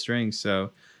fresh set of strings.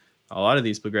 So a lot of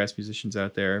these bluegrass musicians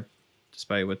out there,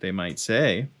 despite what they might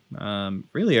say,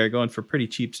 really are going for pretty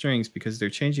cheap strings because they're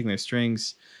changing their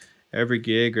strings every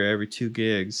gig or every 2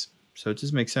 gigs. So it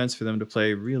just makes sense for them to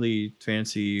play really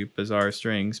fancy, bizarre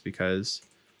strings because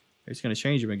they're just going to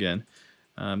change them again.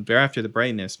 They're after the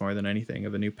brightness more than anything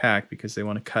of a new pack because they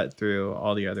want to cut through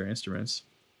all the other instruments.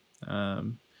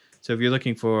 So if you're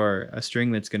looking for a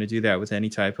string that's going to do that with any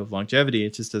type of longevity,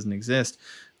 it just doesn't exist.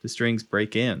 The strings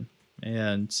break in.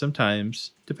 And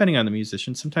sometimes, depending on the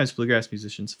musician, sometimes bluegrass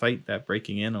musicians fight that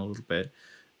breaking in a little bit.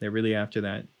 They're really after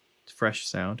that fresh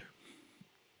sound.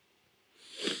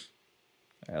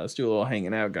 All right, let's do a little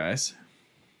hanging out, guys.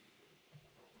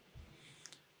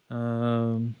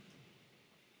 Been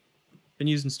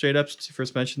using straight ups since you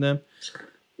first mentioned them.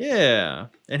 Yeah,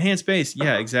 enhanced bass.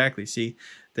 Yeah, exactly. See,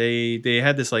 they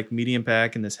had this like medium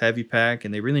pack and this heavy pack,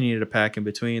 and they really needed a pack in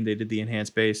between. They did the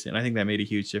enhanced bass, and I think that made a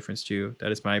huge difference too.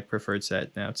 That is my preferred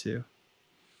set now too.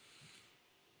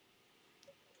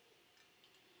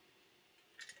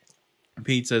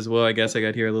 Pete says, well, I guess I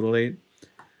got here a little late.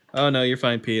 Oh, no, you're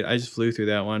fine, Pete. I just flew through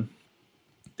that one.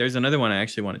 There's another one I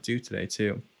actually want to do today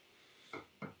too.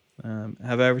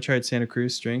 Have I ever tried Santa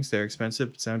Cruz strings? They're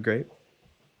expensive, but sound great.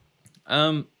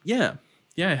 Yeah,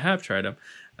 I have tried them.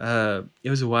 It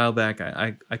was a while back.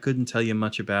 I couldn't tell you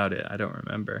much about it. I don't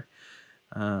remember.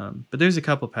 But there's a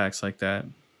couple packs like that.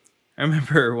 I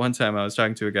remember one time I was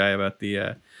talking to a guy about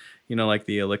the, like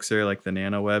the Elixir, like the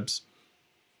nano webs.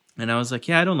 And I was like,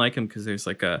 yeah, I don't like them because it's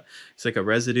like a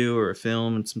residue or a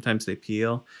film, and sometimes they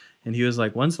peel. And he was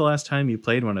like, when's the last time you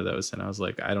played one of those? And I was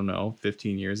like, I don't know,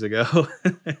 15 years ago.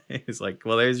 He's like,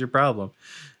 well, there's your problem.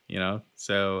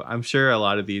 So I'm sure a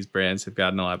lot of these brands have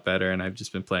gotten a lot better, and I've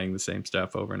just been playing the same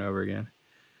stuff over and over again.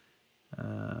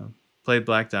 Played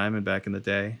Black Diamond back in the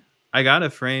day. I got a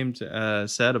framed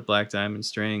set of Black Diamond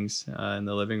strings in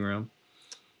the living room.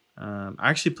 I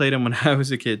actually played them when I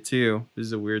was a kid too. This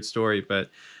is a weird story, but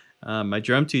my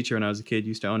drum teacher when I was a kid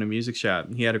used to own a music shop,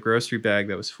 and he had a grocery bag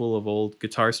that was full of old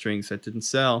guitar strings that didn't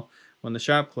sell when the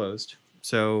shop closed.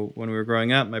 So when we were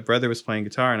growing up, my brother was playing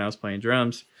guitar and I was playing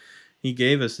drums. He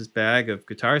gave us this bag of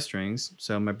guitar strings.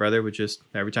 So my brother would just,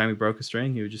 every time he broke a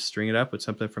string, he would just string it up with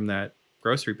something from that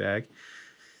grocery bag.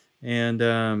 And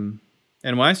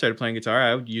when I started playing guitar,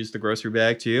 I would use the grocery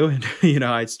bag too. And,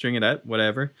 I'd string it up,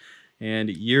 whatever. And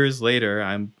years later,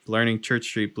 I'm learning Church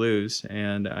Street Blues,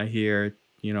 and I hear,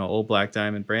 old Black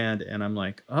Diamond brand. And I'm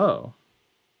like, oh,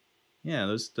 yeah,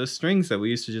 those strings that we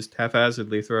used to just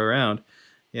haphazardly throw around.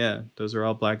 Yeah, those are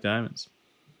all Black Diamonds.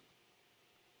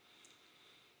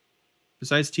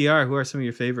 Besides TR, who are some of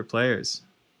your favorite players?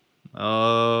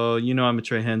 Oh, I'm a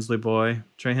Trey Hensley boy.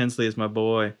 Trey Hensley is my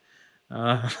boy.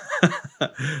 I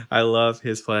love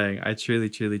his playing. I truly,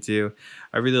 truly do.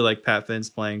 I really like Pat Flynn's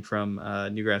playing from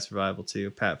Newgrass Revival too.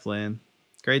 Pat Flynn,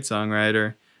 great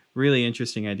songwriter. Really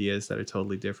interesting ideas that are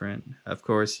totally different. Of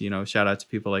course, shout out to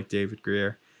people like David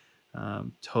Greer.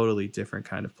 Totally different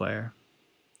kind of player.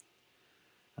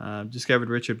 Discovered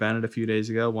Richard Bennett a few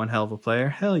days ago. One hell of a player.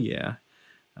 Hell yeah.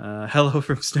 Hello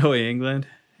from snowy England.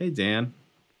 Hey, Dan.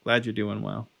 Glad you're doing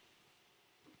well.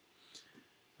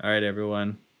 All right,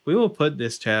 everyone. We will put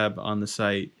this tab on the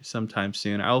site sometime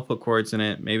soon. I will put chords in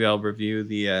it. Maybe I'll review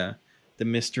the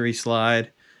mystery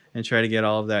slide and try to get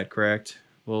all of that correct.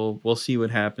 We'll see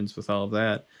what happens with all of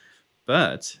that.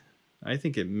 But I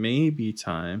think it may be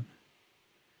time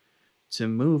to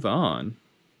move on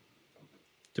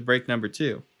to break number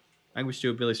 2. I wish to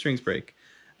do a Billy Strings break.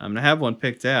 I have one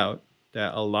picked out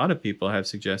that a lot of people have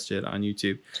suggested on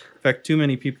YouTube. In fact, too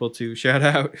many people to shout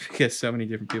out because so many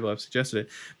different people have suggested it.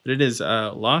 But it is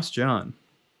Lost John.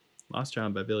 Lost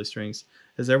John by Billy Strings.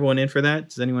 Is everyone in for that?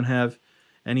 Does anyone have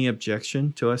any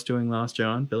objection to us doing Lost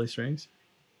John, Billy Strings?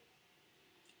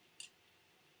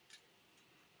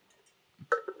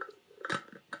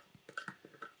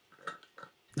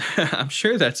 I'm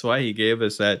sure that's why he gave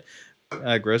us that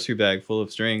grocery bag full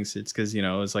of strings. It's because, it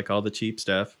was like all the cheap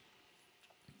stuff.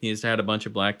 He just had a bunch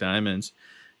of Black Diamonds.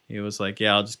 He was like,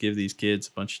 yeah, I'll just give these kids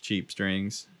a bunch of cheap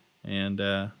strings. And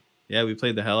yeah, we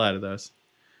played the hell out of those.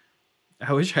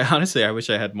 I wish I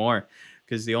had more,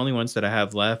 because the only ones that I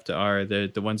have left are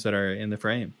the ones that are in the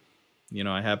frame.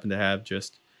 I happen to have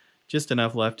just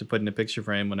enough left to put in a picture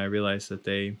frame when I realized that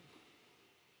they,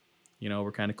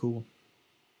 were kind of cool.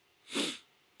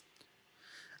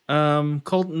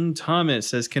 Colton Thomas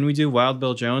says, can we do Wild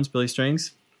Bill Jones, Billy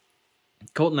Strings?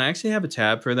 Colton, I actually have a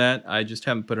tab for that. I just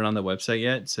haven't put it on the website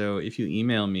yet. So if you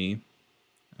email me,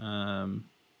 don't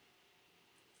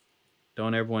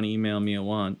everyone email me at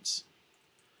once.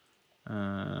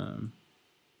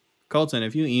 Colton,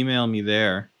 if you email me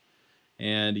there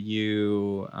and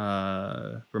you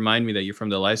remind me that you're from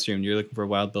the live stream and you're looking for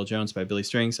Wild Bill Jones by Billy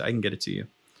Strings, I can get it to you.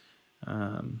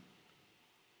 Can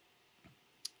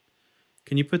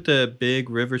you put the big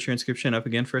river transcription up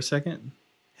again for a second?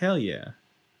 Hell yeah.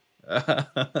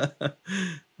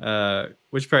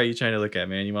 Which part are you trying to look at,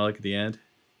 man? You want to look at the end?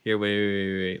 Here,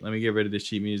 wait. Let me get rid of this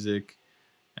cheap music.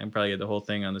 I can probably get the whole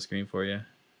thing on the screen for you.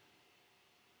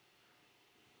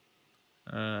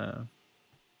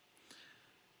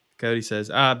 Cody says,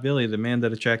 Billy, the man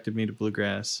that attracted me to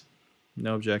bluegrass.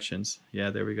 No objections. Yeah,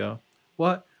 there we go.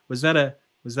 What? Was that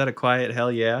a quiet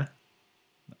hell yeah?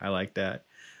 I like that.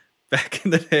 Back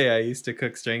in the day, I used to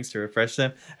cook strings to refresh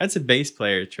them. That's a bass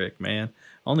player trick, man.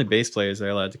 Only bass players are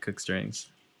allowed to cook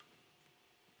strings.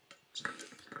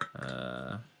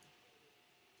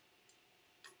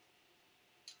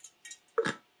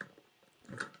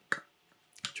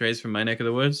 Trey's from my neck of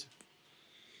the woods.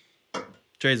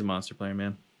 Trey's a monster player,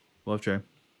 man. Love Trey.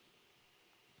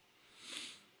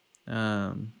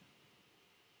 Yeah,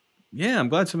 I'm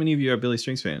glad so many of you are Billy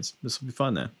Strings fans. This will be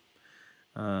fun, then.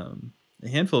 A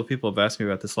handful of people have asked me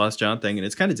about this Lost John thing, and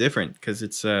it's kind of different because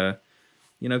it's,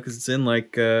 because it's in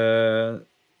like,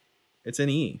 it's in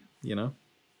E,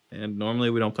 and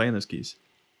normally we don't play in those keys.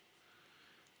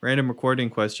 Random recording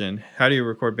question. How do you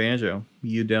record banjo?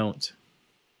 You don't.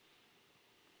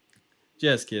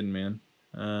 Just kidding, man.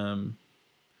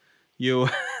 You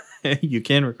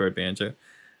can record banjo.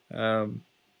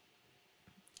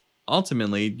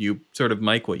 Ultimately, you sort of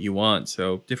mic what you want.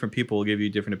 So different people will give you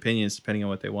different opinions depending on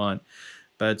what they want.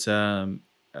 But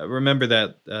remember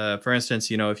that, for instance,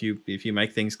 if you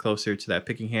mic things closer to that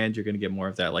picking hand, you're going to get more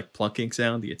of that like plunking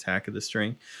sound, the attack of the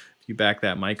string. If you back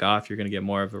that mic off, you're going to get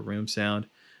more of a room sound.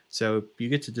 So you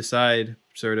get to decide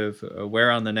sort of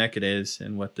where on the neck it is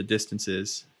and what the distance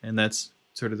is. And that's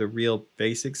sort of the real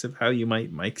basics of how you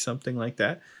might mic something like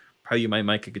that. How you might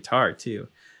mic a guitar too.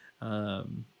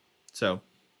 So,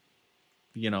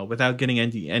 without getting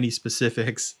into any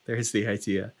specifics, there's the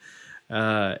idea.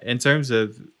 In terms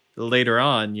of later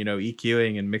on,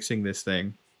 EQing and mixing this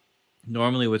thing,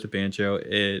 normally with the banjo,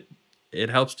 it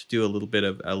helps to do a little bit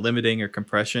of limiting or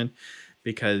compression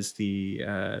because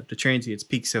the transients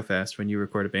peak so fast when you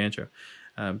record a banjo.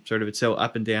 Sort of it's so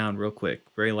up and down real quick,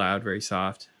 very loud, very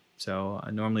soft. So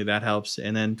normally that helps.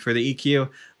 And then for the EQ, a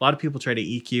lot of people try to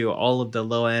EQ all of the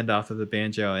low end off of the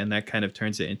banjo, and that kind of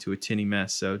turns it into a tinny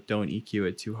mess. So don't EQ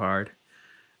it too hard.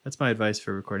 That's my advice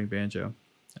for recording banjo.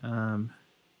 I've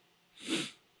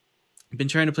been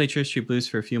trying to play Church Street Blues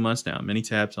for a few months now. Many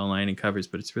tabs online and covers,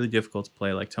 but it's really difficult to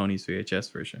play like Tony's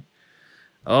VHS version.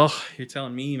 Oh, you're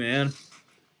telling me, man.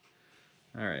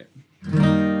 All right.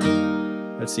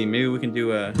 Let's see. Maybe we can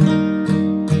do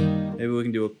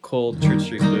a cold Church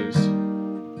Street Blues.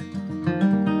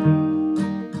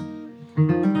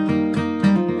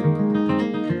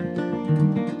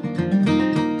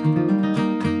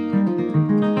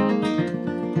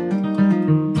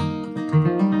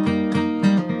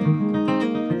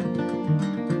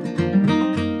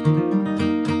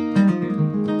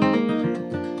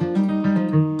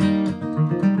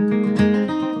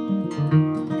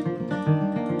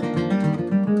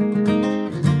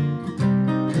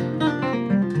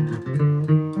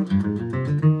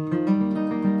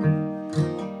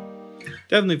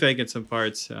 Definitely faking some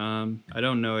parts. I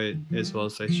don't know it as well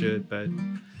as I should, but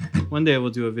one day I will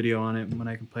do a video on it when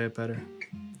I can play it better.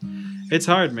 It's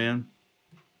hard, man.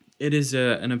 It is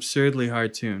an absurdly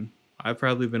hard tune. I've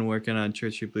probably been working on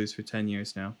Church Street Blues for 10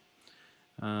 years now.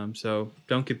 So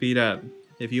don't get beat up.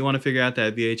 If you want to figure out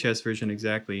that VHS version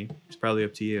exactly, it's probably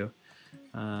up to you.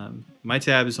 My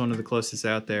tab is one of the closest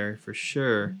out there for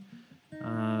sure.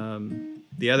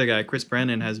 The other guy, Chris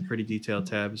Brennan, has a pretty detailed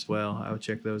tab as well. I would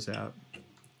check those out.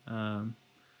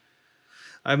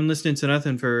 I've been listening to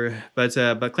nothing but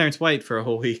Clarence White for a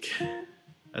whole week.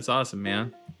 That's awesome,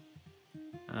 man.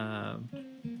 I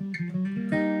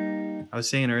was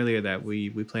saying earlier that we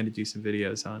plan to do some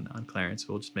videos on Clarence.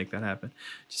 We'll just make that happen.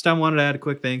 Just I wanted to add a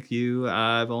quick thank you.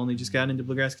 I've only just gotten into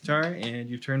bluegrass guitar, and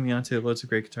you've turned me on to loads of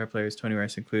great guitar players, Tony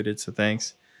Rice included. So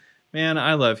thanks, man.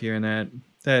 I love hearing that.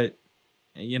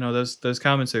 Those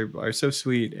comments are so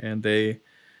sweet, and they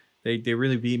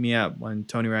really beat me up when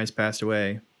Tony Rice passed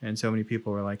away. And so many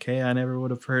people were like, hey, I never would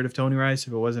have heard of Tony Rice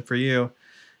if it wasn't for you.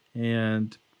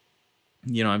 And,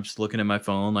 I'm just looking at my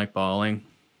phone, like bawling.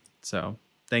 So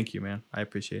thank you, man. I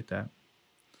appreciate that.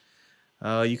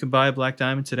 You can buy a Black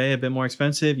Diamond today a bit more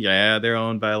expensive. Yeah, they're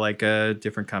owned by like a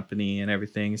different company and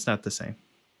everything. It's not the same.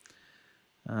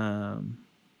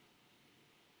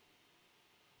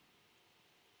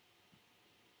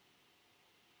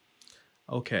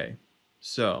 Okay,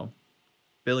 so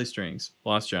Billy Strings,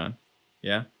 Lost John.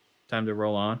 Yeah, time to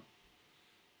roll on.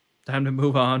 Time to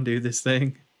move on, do this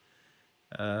thing.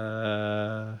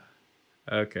 Okay.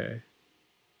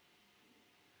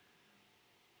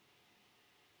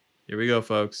 Here we go,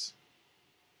 folks.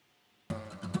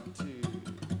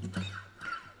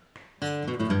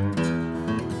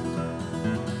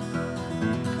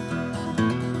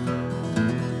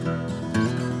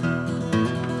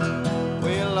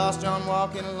 Well, lost John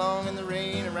walking along in the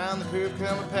rain. Around the curve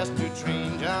coming past two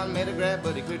train. John made a grab,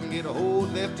 but he couldn't get a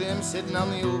hold. Left him sitting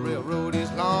on the old railroad. He's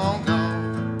long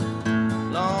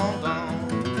gone, long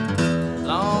gone,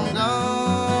 long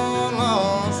gone,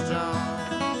 lost John.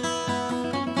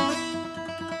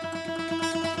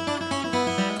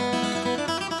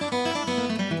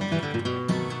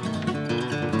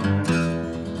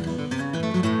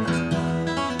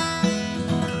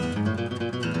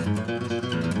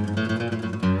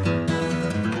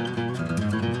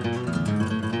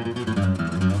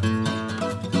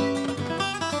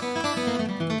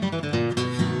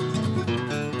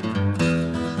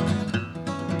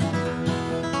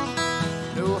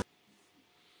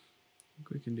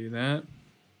 We can do that.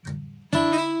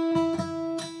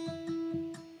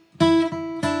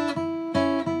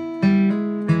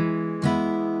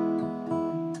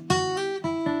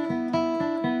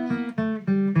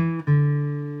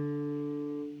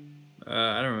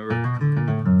 I don't remember.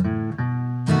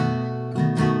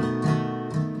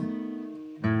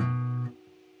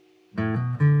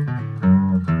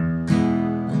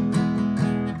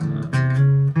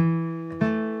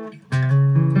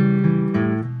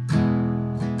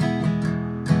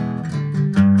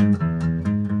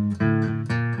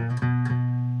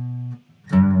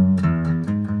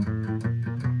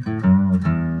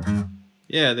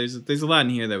 Yeah, there's a lot in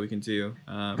here that we can do.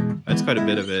 That's quite a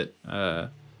bit of it,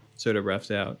 sort of roughed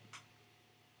out.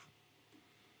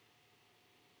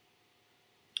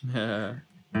 On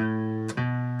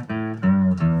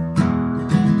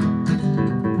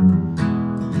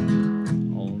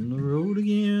the road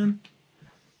again.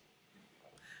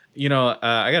 You know,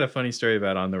 I got a funny story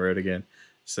about On the Road Again.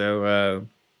 So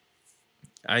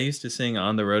I used to sing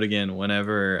On the Road Again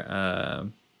whenever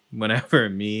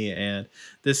me and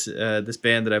this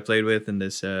band that I played with and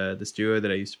this duo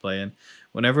that I used to play in,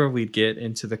 whenever we'd get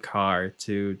into the car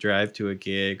to drive to a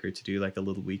gig or to do like a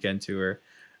little weekend tour,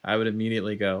 I would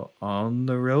immediately go On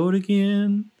the Road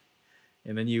Again,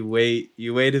 and then you wait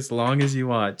as long as you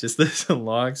want, just this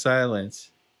long silence.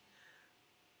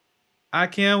 I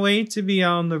can't wait to be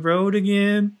on the road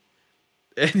again.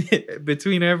 And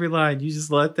between every line, you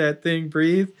just let that thing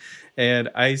breathe. And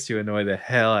I used to annoy the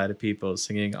hell out of people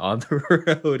singing On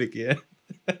the Road Again.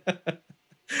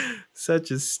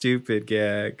 Such a stupid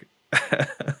gag.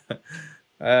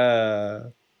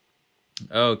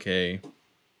 Okay.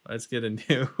 Let's get a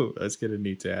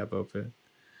new tab open.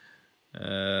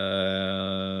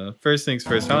 First things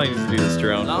first, how long do you do this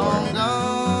drone for? Long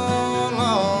gone,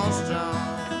 lost John.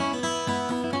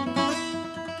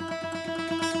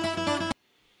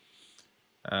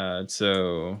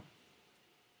 So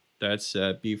that's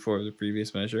B4 of the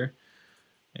previous measure,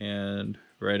 and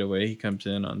right away he comes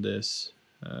in on this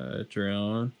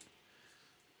drone,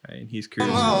 and he's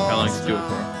cruising. How long does he do it for?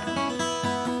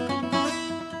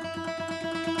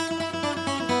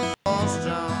 Lost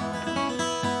John.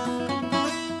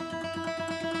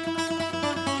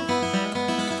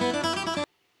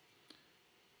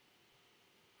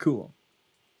 Cool.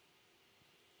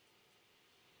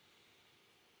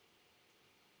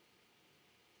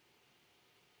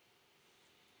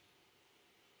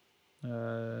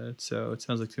 So it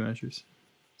sounds like two measures,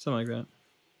 something like that.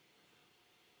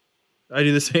 I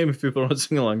do the same if people don't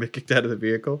sing along. They kicked out of the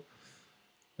vehicle.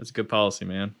 That's a good policy,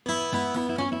 man.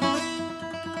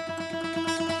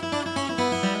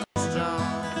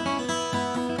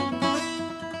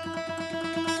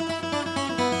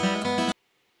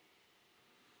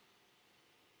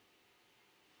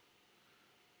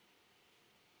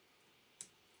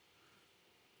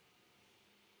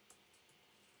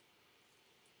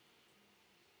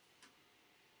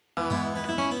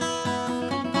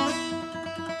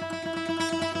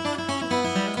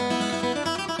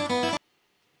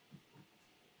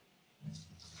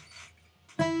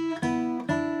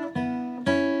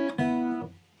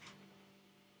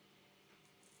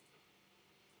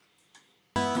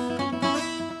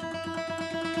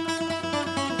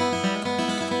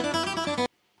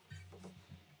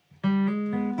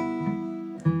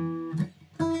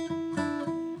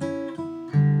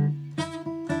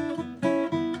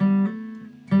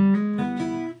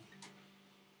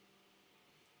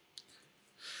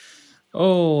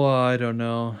 Oh, I don't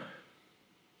know.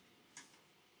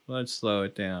 Let's slow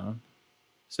it down.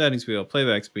 Settings wheel,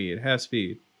 playback speed, half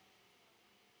speed.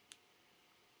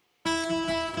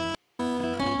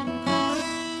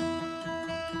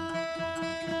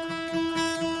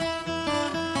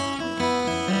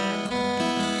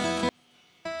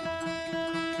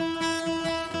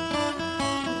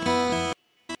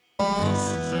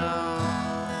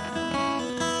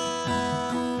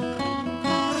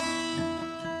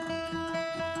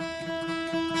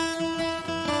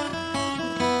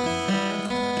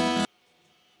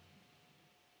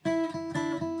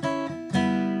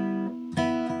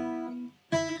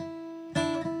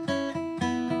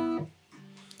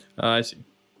 I see.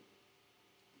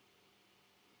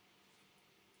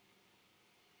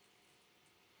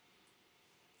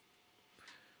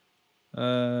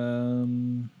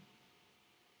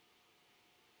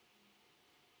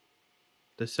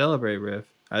 The celebrate riff,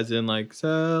 as in like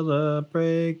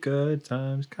celebrate good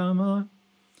times, come on.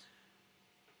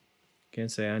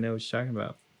 Can't say I know what you're talking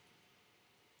about.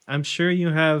 I'm sure you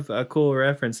have a cool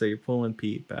reference that you're pulling,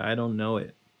 Pete, but I don't know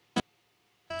it.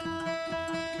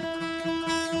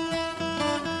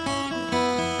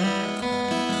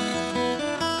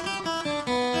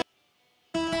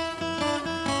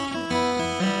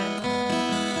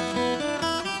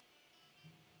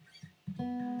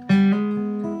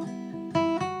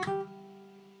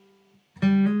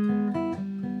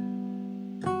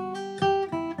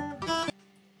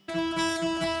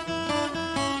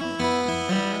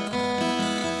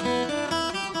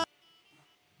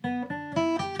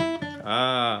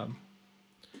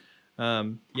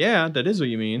 Yeah, that is what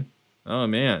you mean. Oh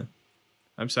man,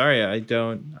 I'm sorry, I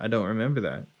don't remember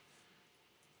that.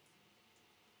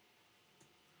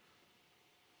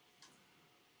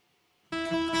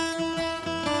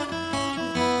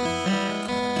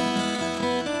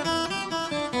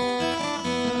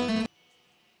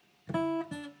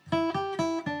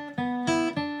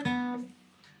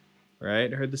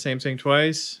 Right, heard the same thing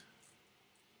twice.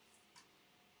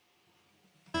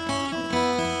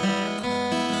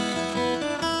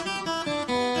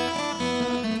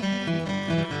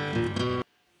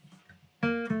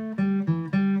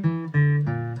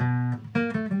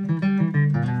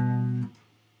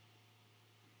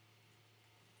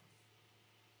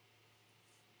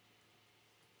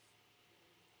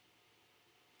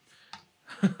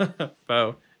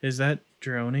 Bo, is that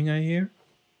droning I hear?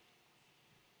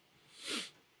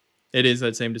 It is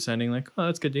that same descending, like, oh,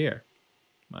 that's good to hear.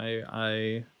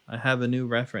 I have a new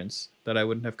reference that I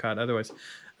wouldn't have caught otherwise.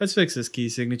 Let's fix this key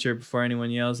signature before anyone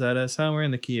yells at us. Huh? We're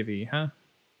in the key of E, huh?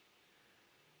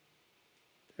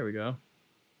 There we go.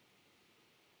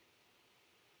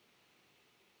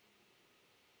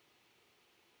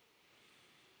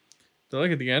 So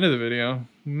look at the end of the video.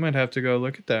 We might have to go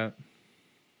look at that.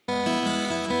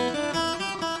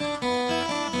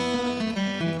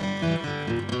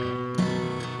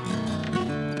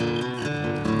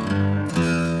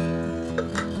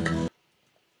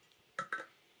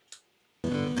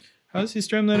 How does he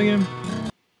strum that again?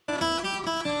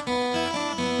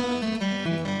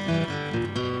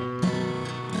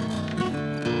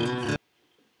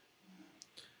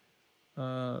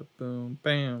 Boom,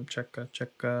 bam, checka,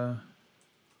 checka.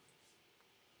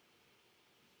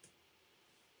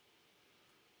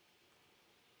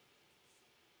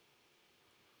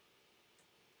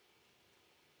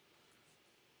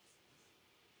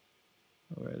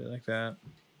 I'll write it like that.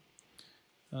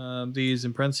 These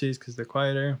in parentheses because they're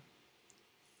quieter.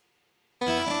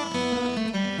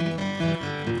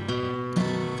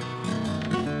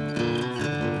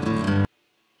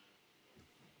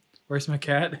 Where's my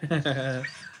cat?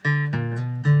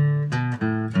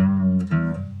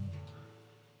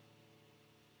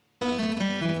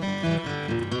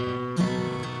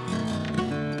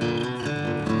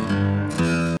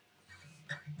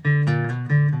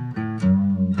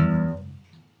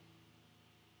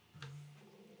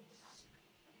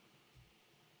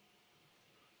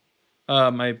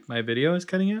 My video is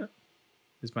cutting out?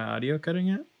 Is my audio cutting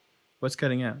out? What's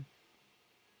cutting out?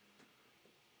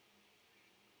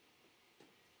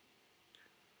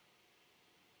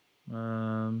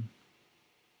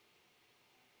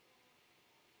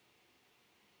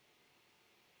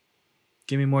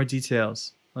 Give me more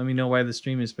details. Let me know why the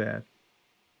stream is bad.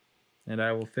 And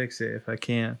I will fix it if I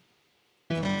can.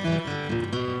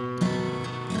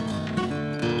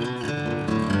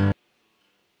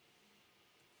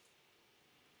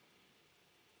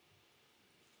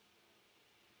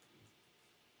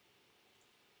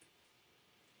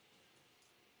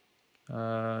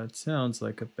 It sounds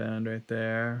like a band right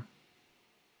there.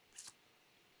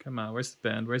 Come on, where's the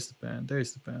band? Where's the band?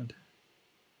 There's the band.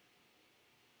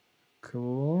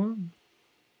 Cool.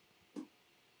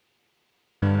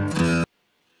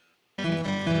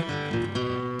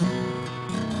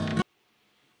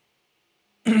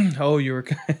 Oh, you were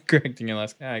correcting your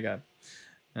last. I got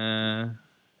it.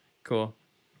 Cool.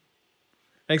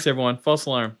 Thanks, everyone. False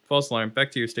alarm. False alarm.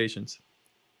 Back to your stations.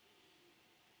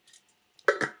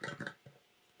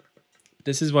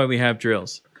 This is why we have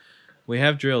drills. We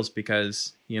have drills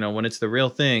because, you know, when it's the real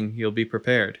thing, you'll be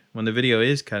prepared. When the video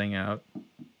is cutting out,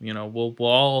 you know, we'll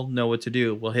all know what to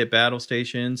do. We'll hit battle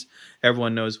stations.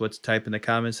 Everyone knows what to type in the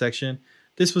comment section.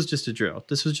 This was just a drill.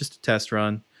 This was just a test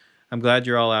run. I'm glad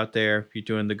you're all out there. You're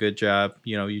doing the good job.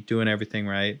 You know, you're doing everything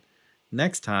right.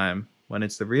 Next time, when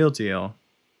it's the real deal,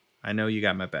 I know you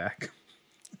got my back.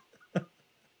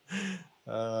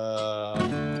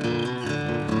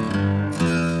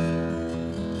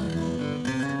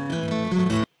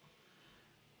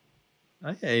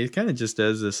 Okay, he kind of just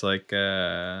does this like, you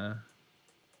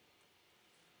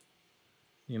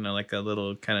know, like a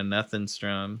little kind of nothing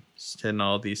strum. Just hitting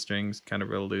all these strings kind of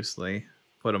real loosely.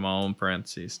 Put them all in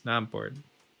parentheses. Not important.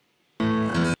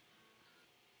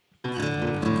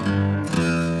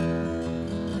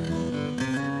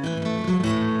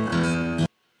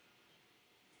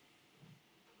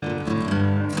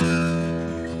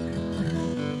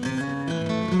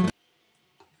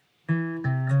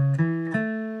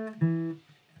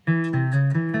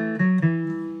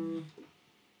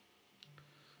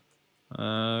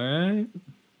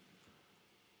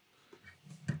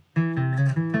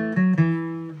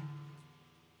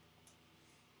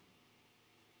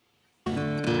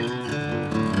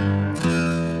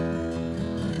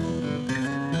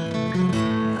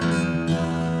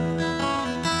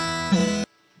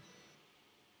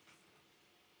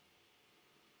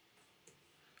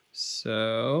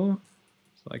 So,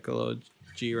 it's like a little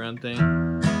G run thing.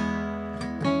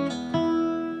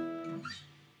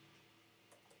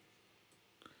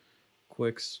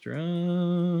 Quick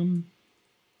strum.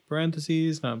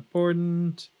 Parentheses, not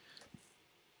important.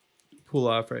 Pull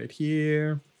off right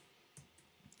here.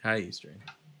 High E string.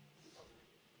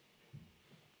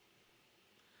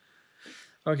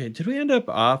 Okay, did we end up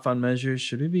off on measures?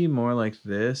 Should we be more like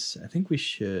this? I think we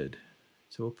should.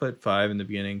 So we'll put 5 in the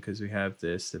beginning because we have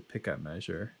this, the pickup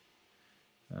measure.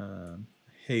 I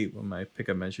hate when my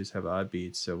pickup measures have odd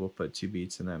beats, so we'll put 2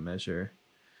 beats in that measure.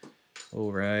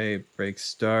 All right, break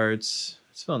starts.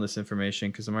 Let's fill in this information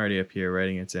because I'm already up here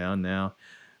writing it down now.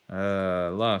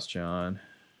 Lost John.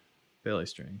 Bailey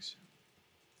strings.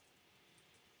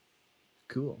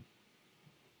 Cool.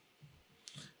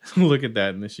 Look at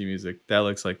that in the sheet music. That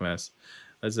looks like mess.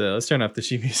 Let's turn off the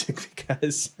sheet music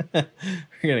because we're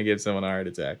gonna give someone a heart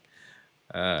attack.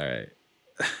 All right.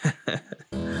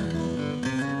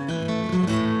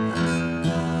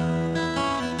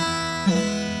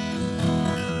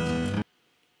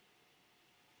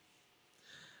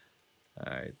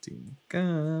 All right.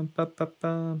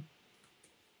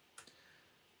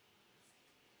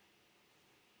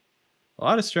 A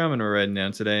lot of strumming we're writing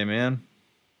down today, man.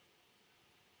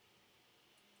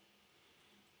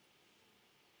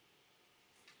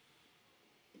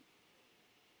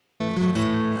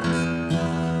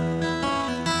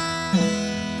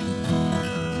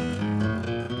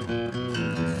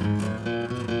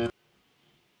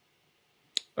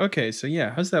 Okay, so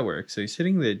yeah, how's that work? So he's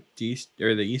hitting the D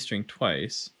or the E string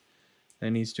twice,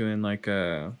 then he's doing like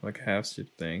a half stitch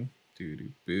thing. Doo doo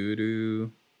boo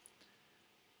doo.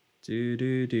 Doo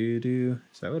doo doo doo.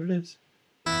 Is that what it is?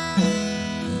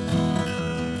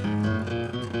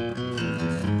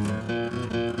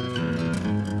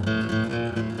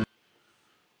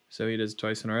 So he does it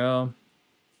twice in a row.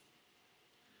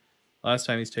 Last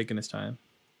time he's taking his time.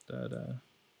 Da da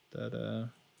da da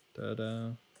da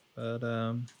da. But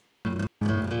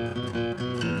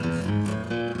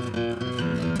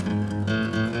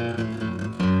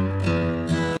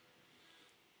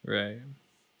right.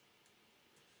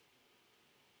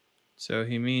 So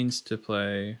he means to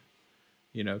play,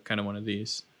 you know, kind of one of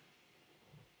these.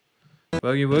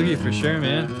 Boogie woogie for sure,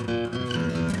 man.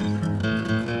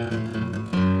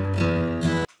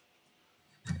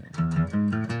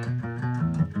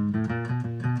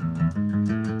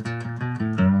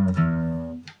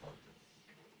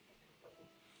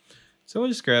 So we'll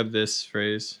just grab this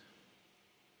phrase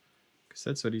because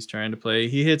that's what he's trying to play.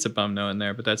 He hits a bum note in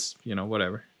there, but that's, you know,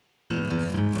 whatever.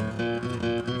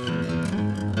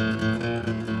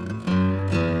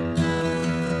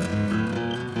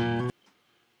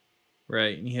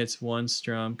 Right, and he hits one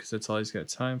strum because that's all he's got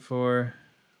time for.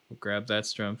 We'll grab that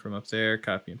strum from up there,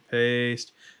 copy and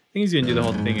paste. I think he's going to do the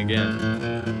whole thing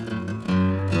again.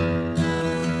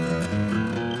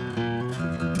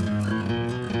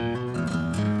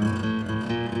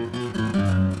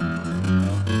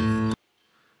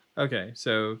 Okay,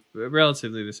 so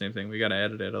relatively the same thing. We got to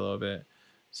edit it a little bit.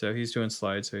 So he's doing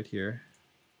slides right here.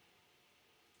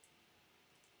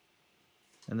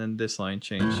 And then this line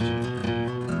changed.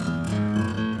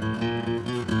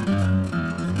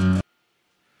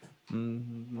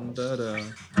 Da-da.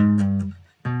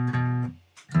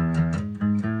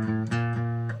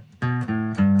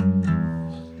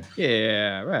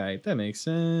 Yeah, right. That makes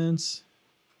sense.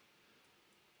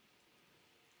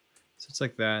 So it's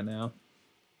like that now.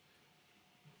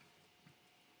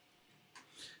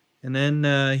 And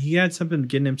then he had something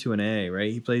getting him to an A,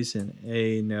 right? He plays an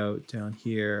A note down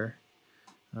here.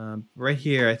 Right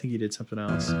here, I think he did something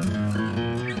else.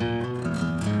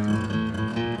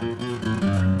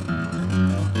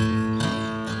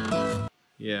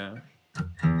 Yeah.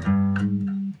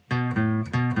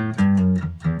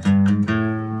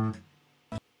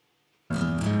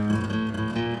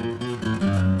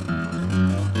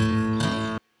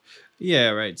 Yeah,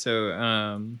 right.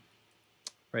 So,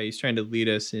 right, he's trying to lead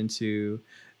us into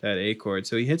that A chord.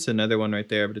 So he hits another one right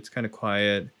there, but it's kind of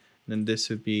quiet. And then this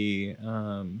would be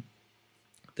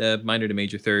the minor to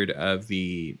major third of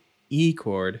the E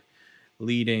chord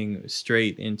leading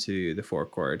straight into the 4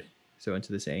 chord. So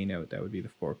into this A note, that would be the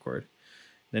 4 chord.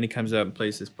 Then he comes up and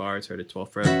plays this bar. It's right at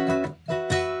 12th fret.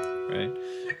 Right?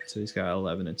 So he's got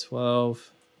 11 and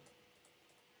 12.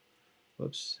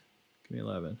 Whoops. Give me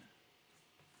 11.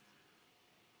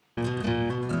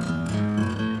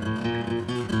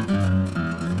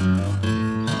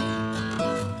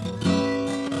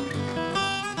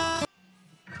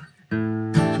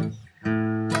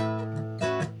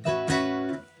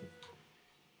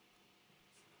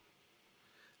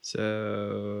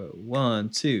 So 1,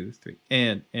 2, 3,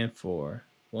 and 4.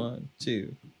 1,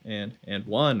 2, and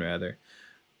 1 rather.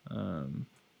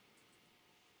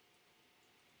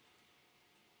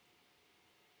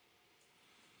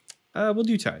 We'll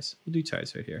do ties. We'll do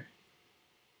ties right here.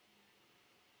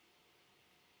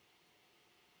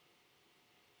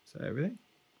 Is that everything?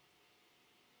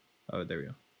 Oh, there we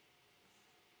go.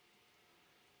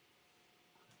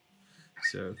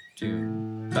 So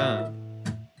 2, bam,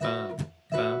 bam,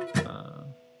 bam, bam.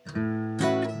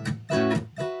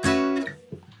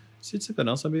 Is it something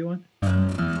else on B1?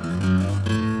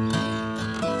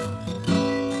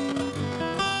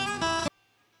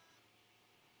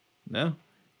 No.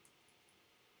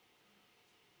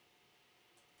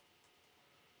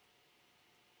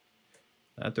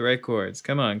 Not the right chords.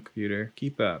 Come on, computer.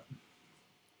 Keep up.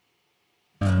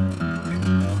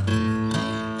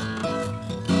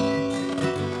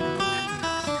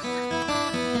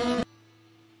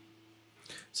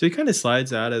 So he kind of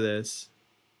slides out of this.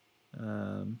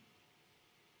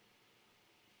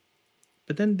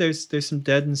 But then there's some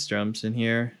deadened strums in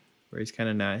here where he's kind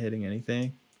of not hitting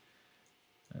anything.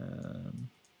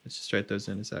 Let's just write those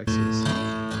in as X's.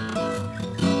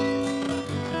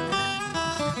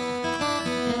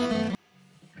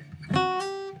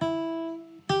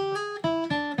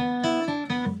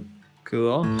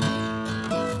 Cool.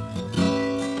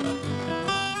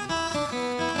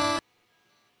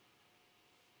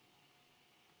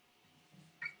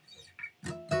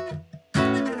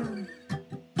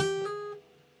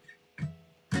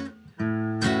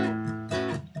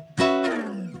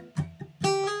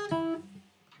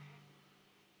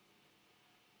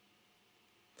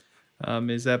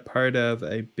 Is that part of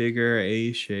a bigger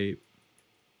A shape?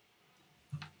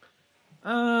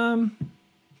 You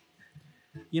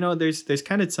know, there's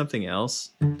kind of something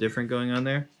else different going on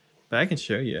there, but I can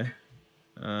show you.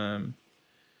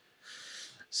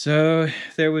 So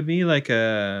there would be like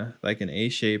an A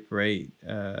shape right.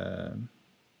 If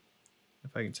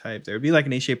I can type, there would be like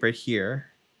an A shape right here.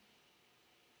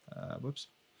 Whoops.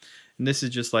 And this is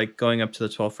just like going up to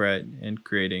the 12th fret and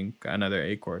creating another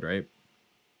A chord, right?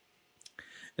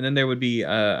 And then there would be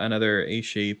another A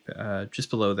shape just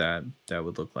below that that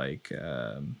would look like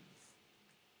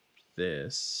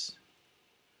this.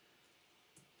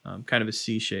 Kind of a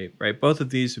C shape, right? Both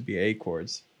of these would be A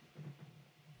chords.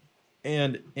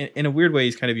 And in a weird way,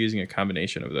 he's kind of using a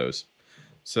combination of those.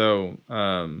 So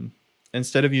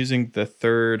instead of using the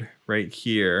third right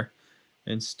here,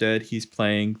 instead he's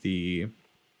playing the,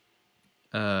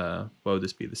 what would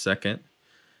this be, the second?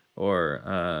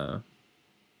 Or,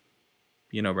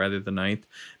 you know, rather the ninth.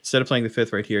 Instead of playing the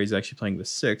fifth right here, he's actually playing the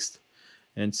sixth.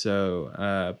 And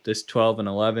so this 12 and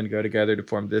 11 go together to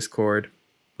form this chord,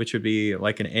 which would be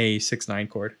like an A 6-9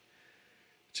 chord,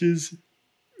 which is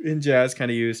in jazz kind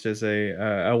of used as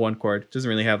a 1 chord. It doesn't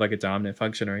really have like a dominant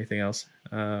function or anything else.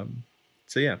 So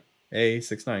yeah, A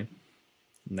 6-9.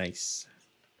 Nice.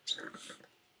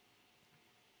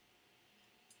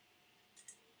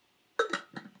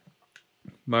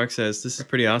 Mark says, this is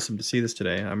pretty awesome to see this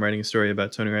today. I'm writing a story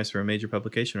about Tony Rice for a major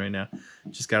publication right now.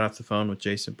 Just got off the phone with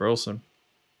Jason Burleson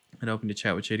and hoping to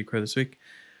chat with J.D. Crow this week.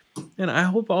 And I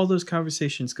hope all those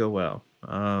conversations go well.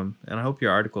 And I hope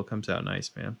your article comes out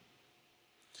nice, man.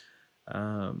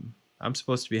 I'm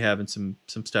supposed to be having some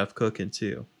stuff cooking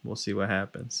too. We'll see what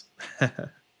happens.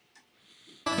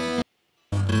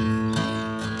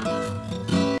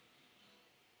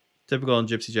 Typical in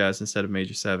gypsy jazz instead of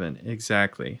major 7.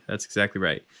 Exactly. That's exactly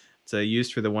right. It's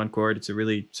used for the one chord. It's a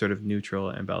really sort of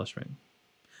neutral embellishment.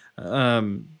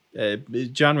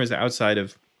 Genres outside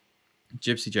of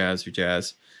gypsy jazz or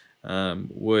jazz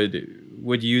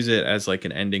would use it as like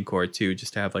an ending chord too,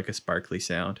 just to have like a sparkly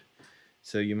sound.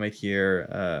 So you might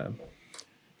hear,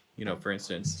 you know, for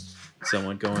instance,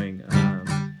 someone going,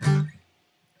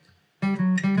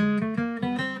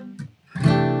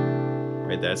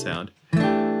 right, that sound.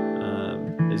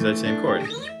 Is that same chord?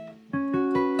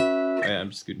 Oh, yeah, I'm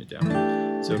just scooting it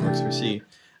down. So it works for C.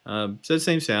 So the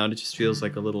same sound. It just feels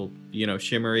like a little, you know,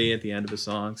 shimmery at the end of a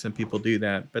song. Some people do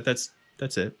that, but that's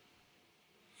it.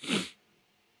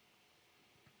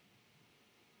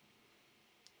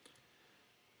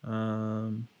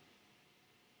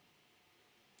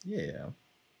 Yeah.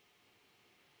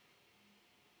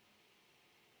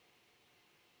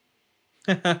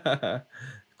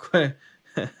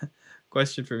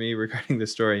 Question for me regarding the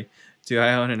story. Do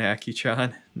I own an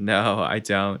Accutron? No, I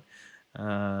don't.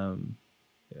 I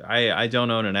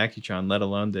don't own an Accutron, let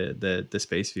alone the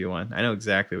SpaceView one. I know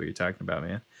exactly what you're talking about,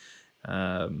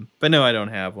 man. But no, I don't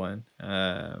have one.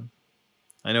 I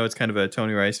know it's kind of a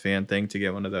Tony Rice fan thing to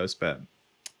get one of those, but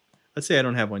let's say I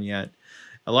don't have one yet.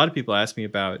 A lot of people ask me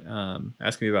about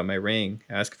my ring,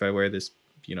 ask if I wear this,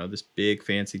 you know, this big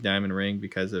fancy diamond ring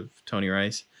because of Tony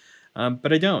Rice.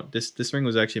 But I don't. This ring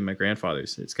was actually my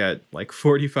grandfather's. It's got like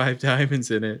 45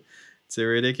 diamonds in it. It's a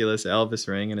ridiculous Elvis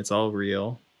ring, and it's all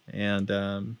real. And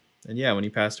yeah, when he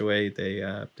passed away, they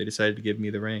decided to give me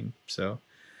the ring. So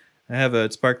I have a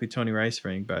sparkly Tony Rice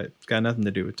ring, but it's got nothing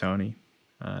to do with Tony.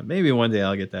 Maybe one day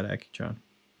I'll get that Accutron.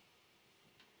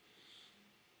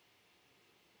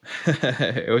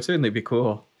 It would certainly be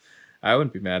cool. I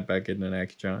wouldn't be mad about getting an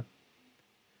Accutron.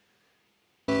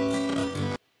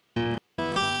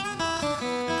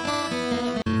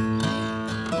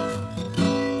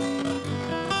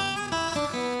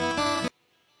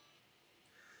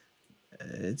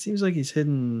 It seems like he's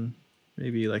hidden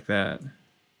maybe like that.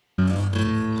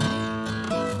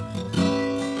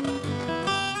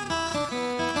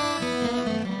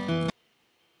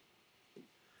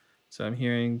 So I'm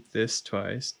hearing this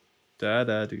twice. Da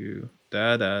da do,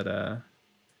 da da da.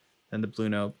 Then the blue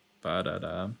note, ba da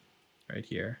da, right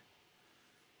here.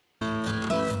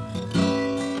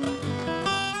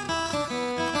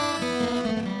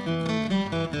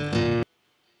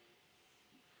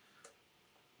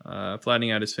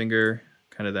 Flattening out his finger,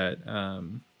 kind of that,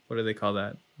 what do they call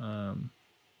that?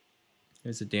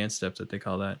 There's a dance step that they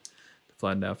call that, the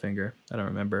flattened out finger. I don't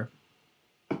remember.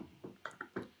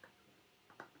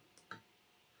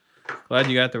 Glad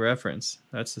you got the reference.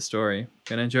 That's the story.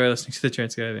 Gonna enjoy listening to the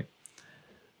transcribing.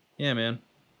 Yeah, man.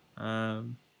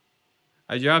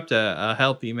 I dropped a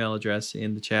help email address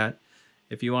in the chat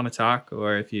if you want to talk,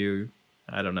 or if you,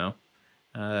 I don't know.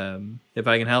 If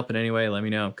I can help in any way, let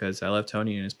me know, because I love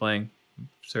Tony and his playing.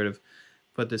 Sort of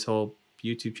put this whole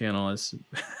YouTube channel as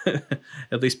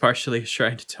at least partially a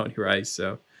shrine to Tony Rice.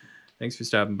 So thanks for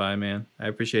stopping by, man. I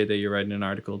appreciate that you're writing an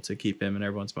article to keep him in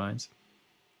everyone's minds.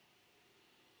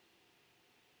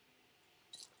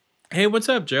 Hey, what's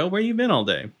up, Joe? Where you been all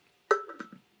day?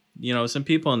 You know, some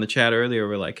people in the chat earlier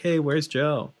were like, hey, where's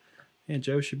Joe? Man,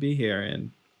 Joe should be here.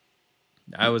 And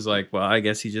I was like, well, I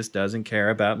guess he just doesn't care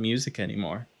about music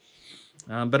anymore.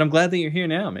 But I'm glad that you're here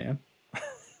now, man.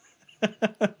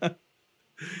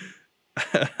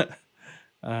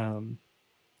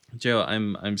 Joe,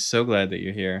 I'm so glad that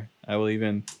you're here. I will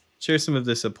even share some of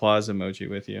this applause emoji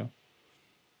with you.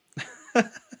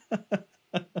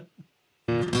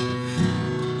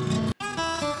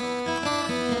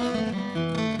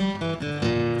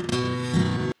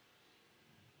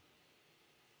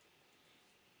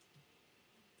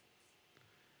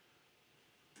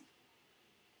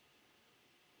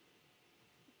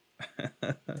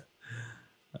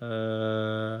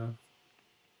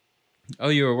 Oh,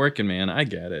 you were a working man. I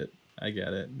get it. I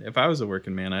get it. If I was a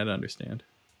working man, I'd understand.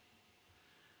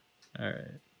 All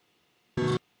right.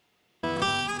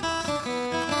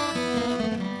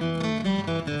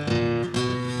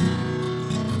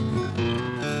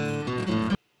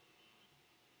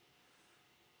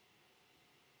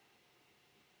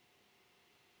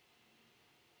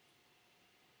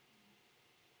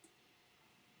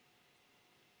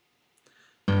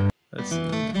 Let's see.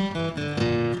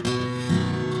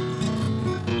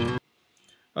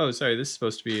 Oh, sorry. This is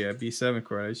supposed to be a B7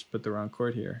 chord. I just put the wrong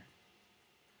chord here.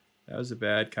 That was a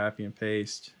bad copy and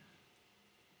paste.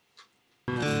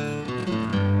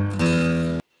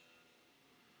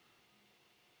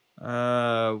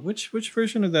 Which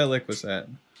version of that lick was that?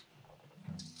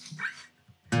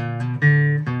 I'm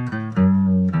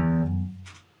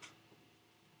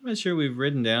not sure we've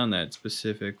written down that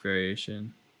specific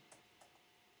variation.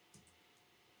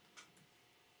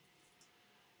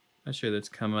 Not sure that's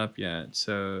come up yet.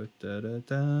 So da da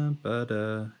da ba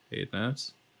da, 8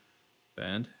 notes,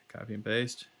 bend, copy and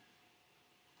paste,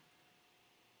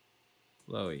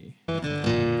 low E.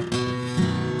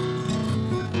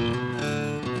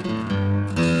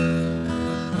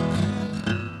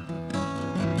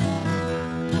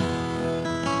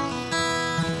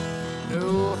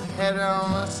 No hat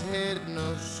on his head,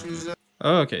 no shoes on.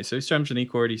 Oh, okay, so he strums an E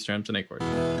chord, he strums an A chord.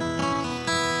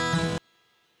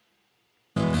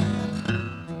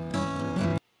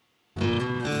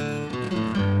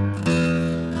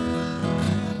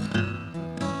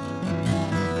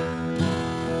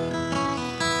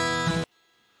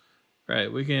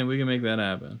 Right, we can make that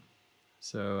happen.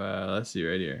 So let's see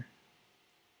right here.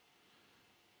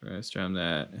 We're gonna strum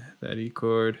that E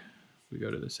chord. We go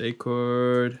to this A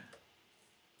chord.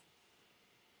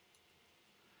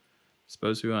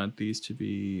 Suppose we want these to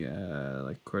be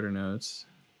like quarter notes.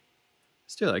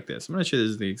 Still like this. I'm not sure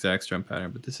this is the exact strum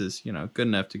pattern, but this is, you know, good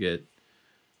enough to get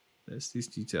this. These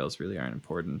details really aren't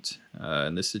important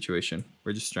in this situation.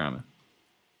 We're just strumming.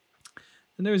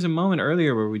 And there was a moment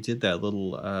earlier where we did that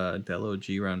little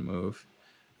G run move.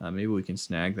 Maybe we can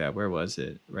snag that. Where was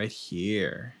it? Right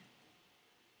here.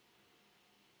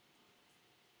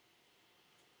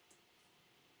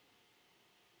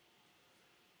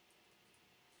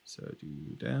 So do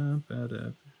da ba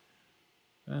da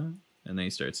ba, and then you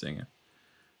start singing.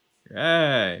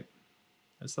 Right.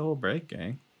 That's the whole break,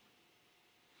 gang.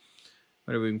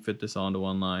 Wonder if we can fit this all into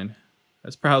one line.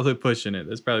 That's probably pushing it.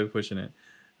 That's probably pushing it.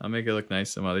 I'll make it look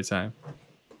nice some other time.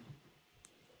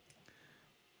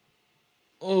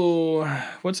 Oh,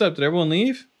 what's up? Did everyone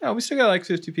leave? No, we still got like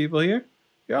 50 people here.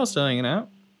 You're all still hanging out.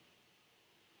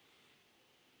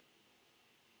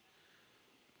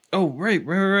 Oh,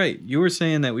 right. You were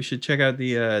saying that we should check out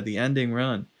the ending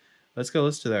run. Let's go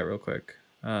listen to that real quick.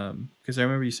 Because I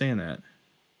remember you saying that.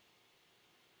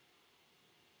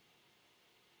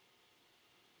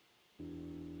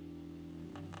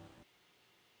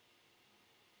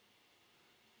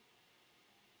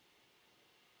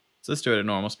 So let's do it at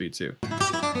normal speed too.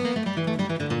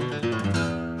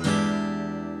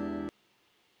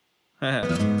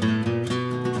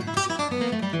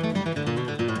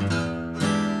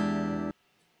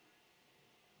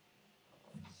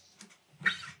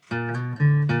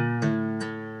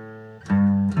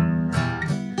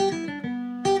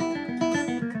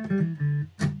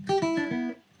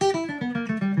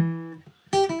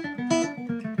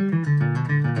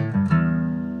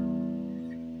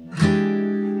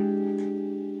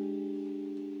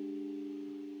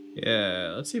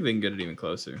 Yeah, let's see if we can get it even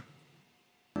closer.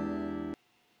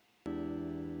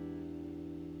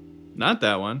 Not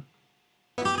that one.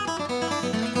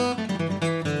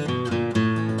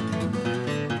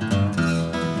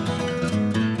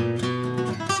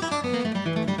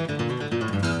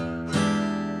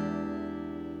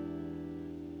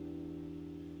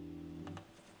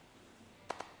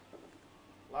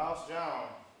 Lost John.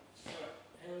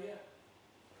 Hell yeah.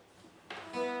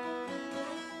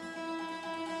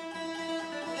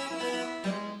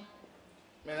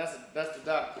 Man, that's the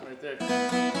dot right there.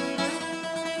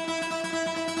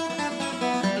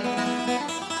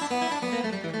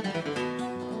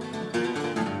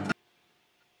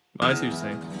 Oh, I see what you're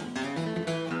saying.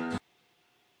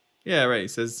 Yeah, right. He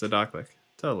says it's a dock lick.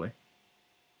 Totally.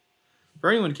 For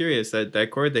anyone curious, that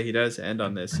chord that he does end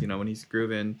on this, you know, when he's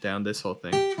grooving down this whole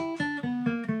thing.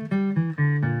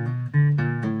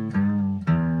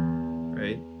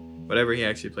 Right? Whatever he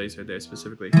actually plays right there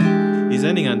specifically. He's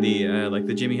ending on the, like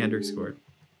the Jimi Hendrix chord.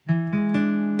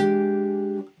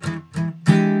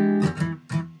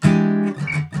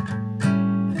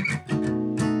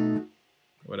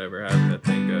 Whatever, how that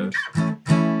thing goes.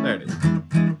 There it is.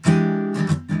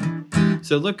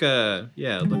 So look,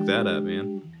 yeah, look that up,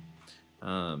 man.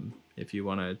 If you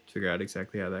want to figure out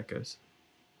exactly how that goes.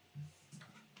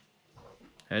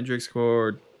 Hendrix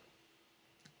chord.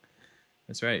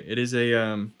 That's right. It is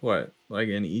a, what? Like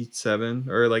an E7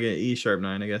 or like an E sharp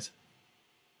 9, I guess.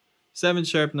 7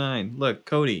 sharp 9. Look,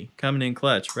 Cody coming in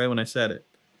clutch right when I said it.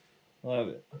 Love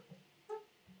it.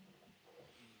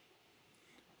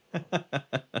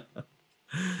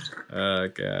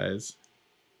 Guys.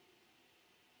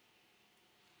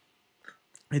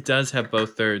 It does have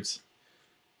both thirds.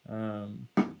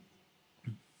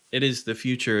 It is the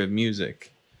future of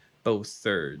music. Both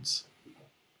thirds.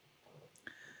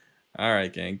 All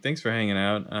right, gang. Thanks for hanging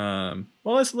out.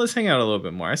 Well, let's hang out a little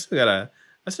bit more. I still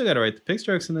gotta write the pick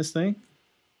strokes in this thing.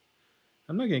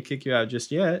 I'm not gonna kick you out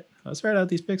just yet. Let's write out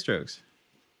these pick strokes.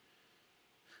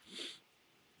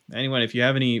 Anyone, if you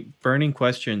have any burning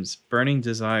questions, burning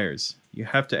desires, you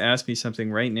have to ask me something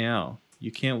right now.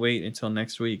 You can't wait until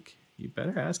next week. You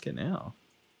better ask it now.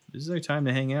 This is our time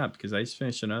to hang out because I just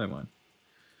finished another one.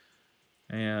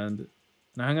 And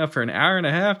I hung out for an hour and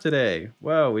a half today.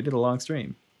 Whoa, we did a long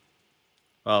stream.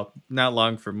 Well, not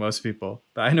long for most people,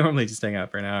 but I normally just hang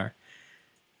out for an hour.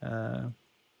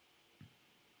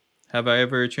 Have I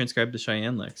ever transcribed the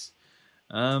Cheyenne licks?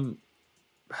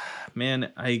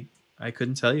 Man, I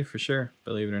couldn't tell you for sure,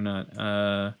 believe it or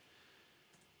not.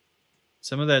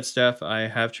 Some of that stuff I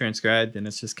have transcribed, and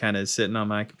it's just kind of sitting on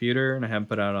my computer, and I haven't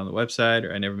put it out on the website,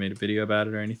 or I never made a video about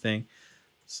it or anything.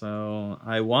 So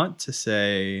I want to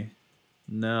say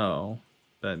no,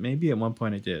 but maybe at one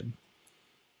point I did.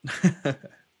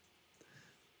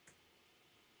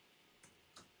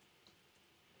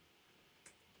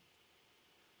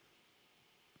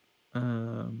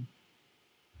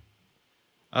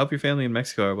 I hope your family in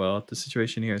Mexico are well. The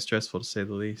situation here is stressful, to say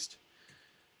the least.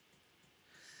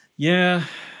 Yeah,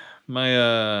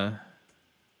 my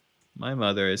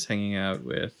mother is hanging out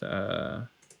with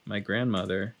my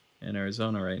grandmother in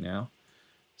Arizona right now.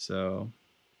 So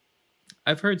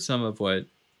I've heard some of what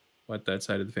that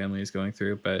side of the family is going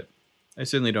through, but I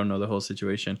certainly don't know the whole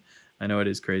situation. I know it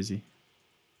is crazy.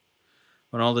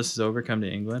 When all this is over, come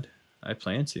to England. I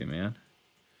plan to, man.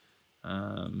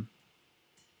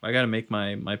 I got to make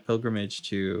my pilgrimage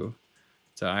to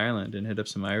Ireland and hit up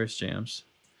some Irish jams.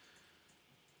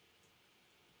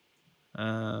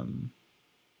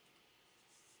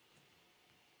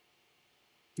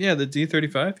 Yeah, the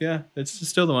D35. Yeah, it's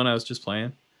still the one I was just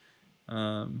playing.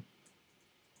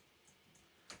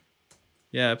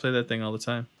 Yeah, I play that thing all the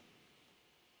time.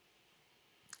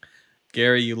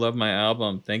 Gary, you love my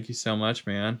album. Thank you so much,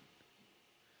 man.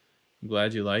 I'm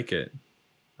glad you like it.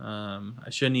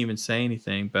 I shouldn't even say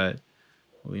anything, but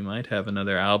we might have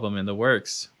another album in the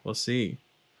works. We'll see.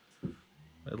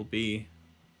 It'll be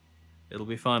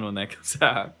fun when that comes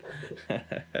out.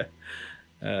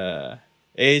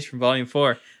 Age from Volume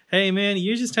 4. Hey, man,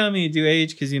 you're just telling me to do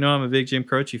Age because you know I'm a big Jim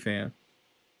Croce fan.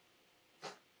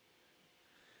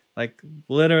 Like,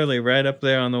 literally right up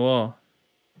there on the wall.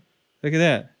 Look at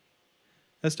that.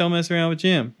 That's Don't Mess Around with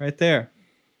Jim right there.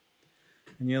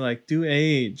 And you're like, do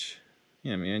Age.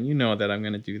 Yeah, man, you know that I'm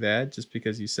going to do that just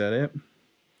because you said it.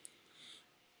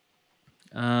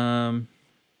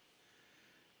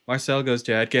 Marcel goes,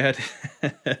 Jadgad.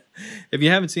 If you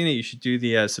haven't seen it, you should do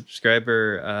the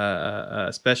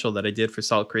subscriber special that I did for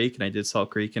Salt Creek, and I did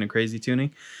Salt Creek in a crazy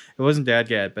tuning. It wasn't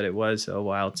Dadgad, but it was a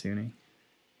wild tuning.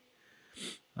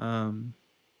 What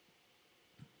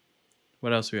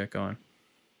else we got going?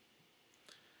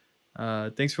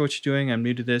 Thanks for what you're doing. I'm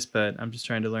new to this, but I'm just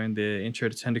trying to learn the intro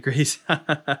to 10 degrees.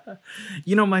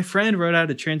 You know, my friend wrote out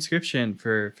a transcription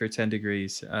for 10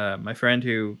 degrees. My friend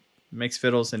who makes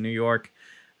fiddles in New York.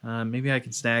 Maybe I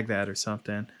can snag that or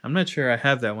something. I'm not sure I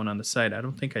have that one on the site. I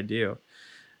don't think I do.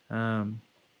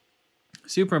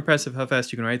 Super impressive how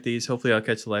fast you can write these. Hopefully I'll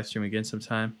catch the live stream again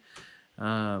sometime.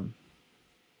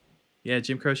 Yeah,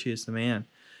 Jim Croce is the man.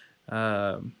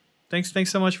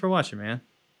 Thanks so much for watching, man.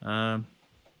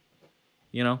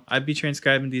 You know, I'd be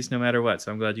transcribing these no matter what,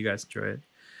 so I'm glad you guys enjoy it.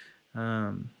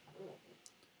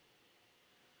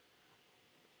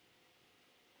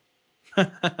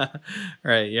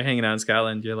 Right, you're hanging out in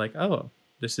Scotland. You're like, oh,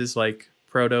 this is like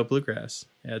proto bluegrass.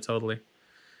 Yeah, totally.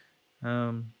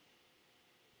 All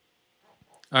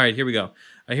right, here we go.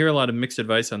 I hear a lot of mixed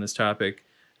advice on this topic.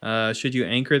 Should you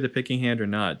anchor the picking hand or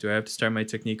not? Do I have to start my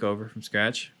technique over from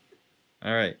scratch?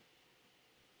 All right.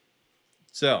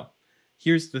 So,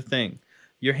 here's the thing.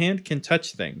 Your hand can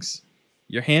touch things.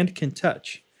 Your hand can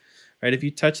touch. Right? If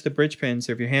you touch the bridge pins,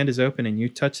 or if your hand is open and you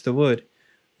touch the wood,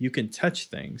 you can touch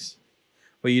things.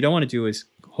 What you don't want to do is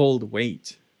hold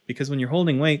weight. Because when you're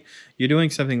holding weight, you're doing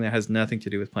something that has nothing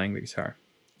to do with playing the guitar.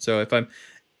 So if I'm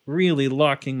really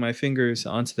locking my fingers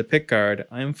onto the pick guard,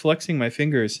 I'm flexing my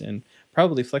fingers and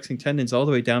probably flexing tendons all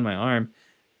the way down my arm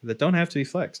that don't have to be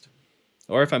flexed.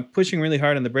 Or if I'm pushing really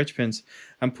hard on the bridge pins,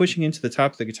 I'm pushing into the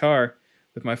top of the guitar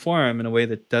with my forearm in a way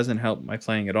that doesn't help my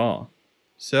playing at all.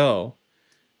 So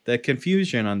the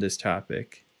confusion on this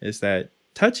topic is that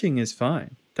touching is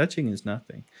fine. Touching is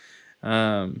nothing.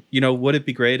 Would it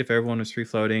be great if everyone was free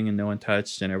floating and no one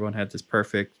touched and everyone had this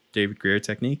perfect David Greer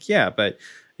technique? Yeah, but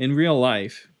in real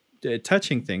life,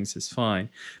 touching things is fine,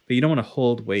 but you don't want to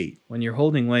hold weight. When you're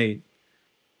holding weight,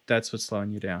 that's what's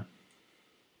slowing you down.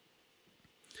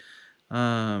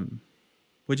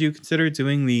 Would you consider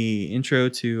doing the intro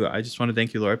to I Just Want to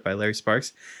Thank You, Lord by Larry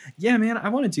Sparks? Yeah, man, I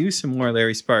want to do some more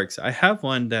Larry Sparks. I have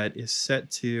one that is set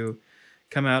to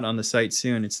come out on the site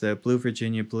soon. It's the Blue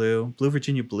Virginia Blue. Blue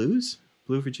Virginia Blues?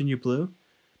 Blue Virginia Blue?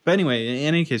 But anyway, in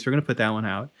any case, we're going to put that one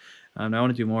out. I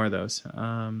want to do more of those.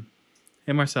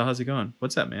 Hey, Marcel, how's it going?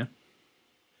 What's up, man?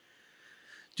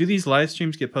 Do these live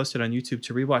streams get posted on YouTube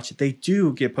to rewatch? They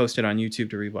do get posted on YouTube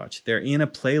to rewatch. They're in a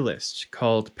playlist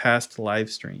called Past Live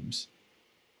Streams.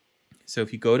 So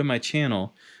if you go to my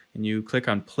channel and you click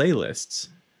on playlists,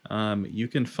 you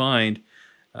can find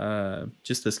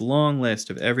just this long list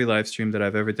of every live stream that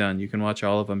I've ever done. You can watch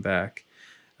all of them back.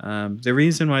 The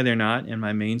reason why they're not in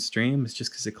my main stream is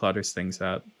just because it clutters things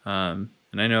up. And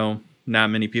I know not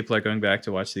many people are going back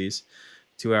to watch these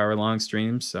 2-hour-long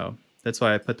streams, so that's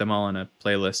why I put them all in a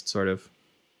playlist, sort of,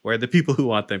 where the people who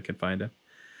want them can find them.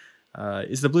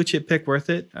 Is the blue chip pick worth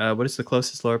it? What is the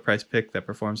closest lower price pick that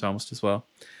performs almost as well?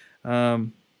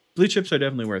 Blue chips are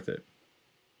definitely worth it.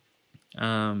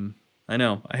 I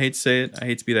know, I hate to say it, I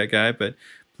hate to be that guy, but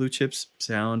blue chips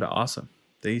sound awesome.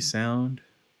 They sound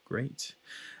great.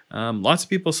 Lots of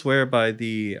people swear by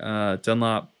the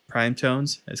Dunlop Prime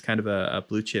Tones as kind of a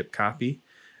blue chip copy.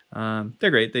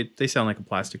 They're great. They sound like a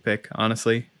plastic pick,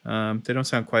 honestly. They don't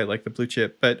sound quite like the blue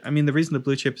chip, but I mean, the reason the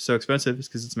blue chip is so expensive is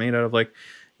because it's made out of like,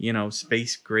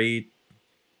 space grade,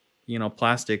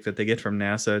 plastic that they get from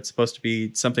NASA. It's supposed to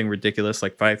be something ridiculous,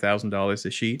 like $5,000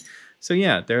 a sheet. So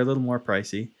yeah, they're a little more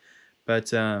pricey,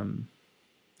 but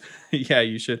yeah,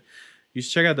 you should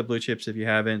check out the blue chips if you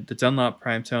haven't. The Dunlop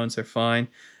Prime Tones are fine.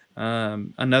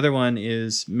 Another one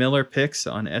is Miller Picks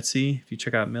on Etsy. If you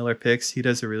check out Miller Picks, he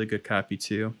does a really good copy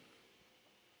too.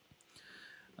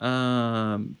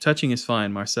 Touching is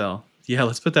fine, Marcel. Yeah,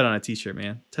 let's put that on a t-shirt,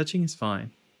 man. Touching is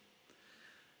fine.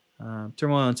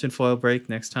 Turmoil and tinfoil break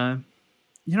next time.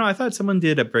 I thought someone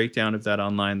did a breakdown of that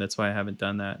online. That's why I haven't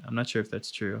done that. I'm not sure if that's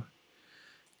true.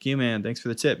 Q-Man, thanks for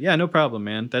the tip. Yeah, no problem,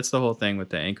 man. That's the whole thing with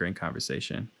the anchoring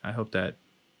conversation. I hope that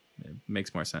it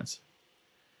makes more sense.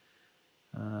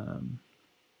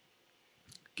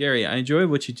 Gary, I enjoy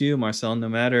what you do, Marcel, no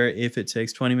matter if it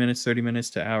takes 20 minutes, 30 minutes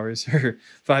to hours, or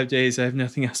 5 days. I have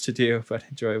nothing else to do but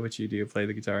enjoy what you do, play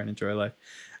the guitar, and enjoy life.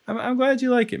 I'm glad you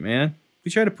like it, man.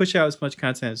 We try to push out as much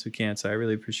content as we can, so I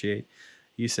really appreciate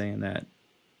you saying that.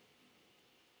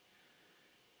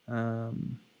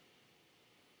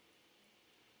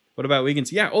 What about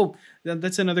Wiegans? Yeah,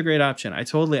 that's another great option. I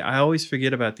always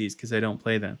forget about these because I don't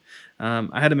play them.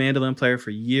 I had a mandolin player for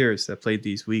years that played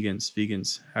these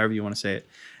Wiegans, however you want to say it.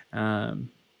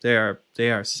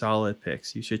 They are solid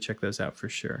picks. You should check those out for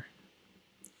sure.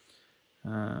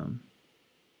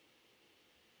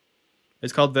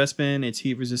 It's called Vespin. It's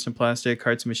heat-resistant plastic.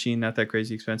 Hard to machine. Not that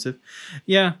crazy expensive.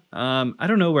 Yeah. I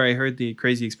don't know where I heard the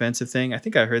crazy expensive thing. I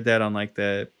think I heard that on like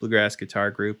the Bluegrass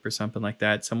Guitar Group or something like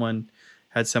that. Someone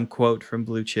had some quote from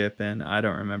Blue Chip, and I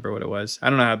don't remember what it was. I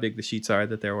don't know how big the sheets are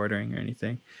that they're ordering or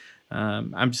anything.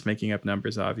 I'm just making up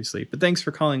numbers, obviously. But thanks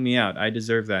for calling me out. I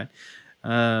deserve that.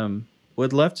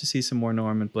 Would love to see some more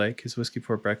Norman Blake. His Whiskey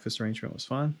for Breakfast arrangement was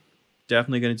fun.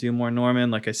 Definitely going to do more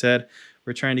Norman. Like I said,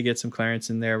 we're trying to get some Clarence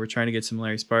in there. We're trying to get some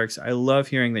Larry Sparks. I love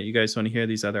hearing that you guys want to hear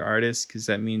these other artists, because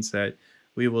that means that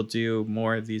we will do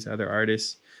more of these other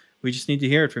artists. We just need to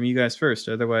hear it from you guys first.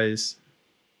 Otherwise,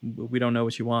 we don't know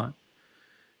what you want.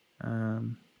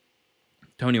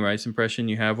 Tony Rice impression,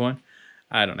 you have one?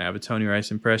 I don't have a Tony Rice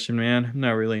impression, man. I'm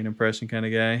not really an impression kind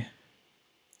of guy.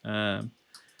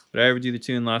 Would I ever do the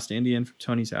tune Lost Indian from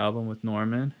Tony's album with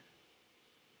Norman?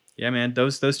 Yeah, man,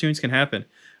 those tunes can happen.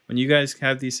 When you guys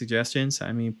have these suggestions,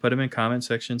 I mean, put them in comment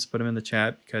sections, put them in the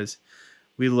chat, because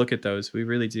we look at those. We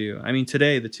really do. I mean,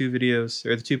 today, the two videos,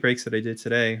 or the two breaks that I did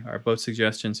today, are both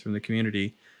suggestions from the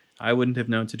community. I wouldn't have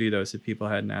known to do those if people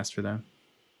hadn't asked for them.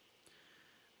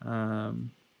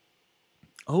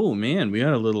 Oh man, we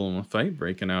had a little fight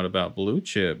breaking out about Blue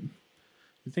Chip.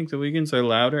 You think the Wiegans are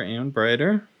louder and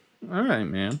brighter? All right,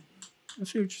 man. I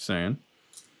see what you're saying.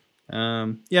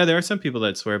 Yeah, there are some people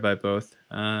that swear by both.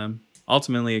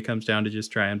 Ultimately, it comes down to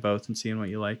just trying both and seeing what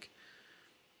you like.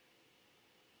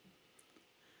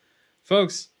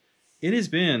 Folks, it has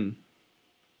been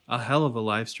a hell of a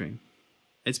live stream.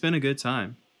 It's been a good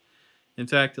time. In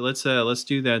fact, let's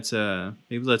do that.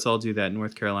 Maybe let's all do that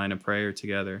North Carolina prayer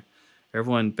together.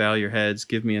 Everyone bow your heads.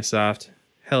 Give me a soft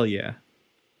hell yeah.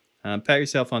 Pat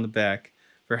yourself on the back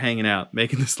for hanging out,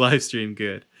 making this live stream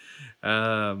good.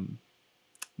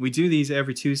 We do these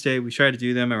every Tuesday. We try to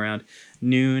do them around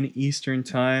noon Eastern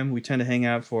time. We tend to hang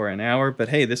out for an hour, but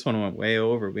hey, this one went way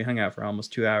over. We hung out for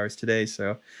almost 2 hours today,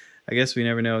 so I guess we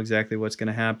never know exactly what's going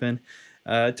to happen.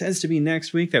 It tends to be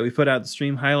next week that we put out the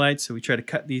stream highlights, so we try to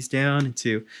cut these down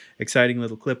into exciting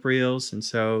little clip reels, and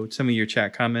so some of your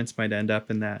chat comments might end up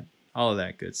in that, all of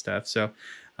that good stuff. So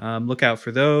look out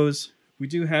for those. We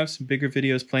do have some bigger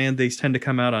videos planned. These tend to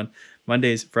come out on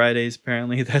Mondays and Fridays,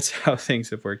 apparently. That's how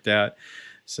things have worked out.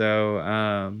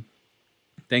 So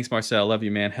thanks, Marcel. Love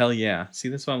you, man. Hell yeah. See,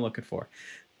 that's what I'm looking for.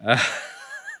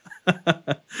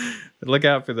 Look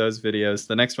out for those videos.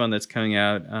 The next one that's coming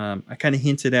out, I kind of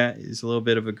hinted at, is a little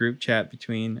bit of a group chat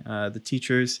between the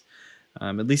teachers.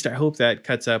 At least I hope that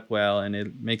cuts up well and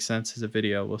it makes sense as a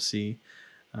video. We'll see.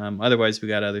 Otherwise, we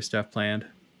got other stuff planned.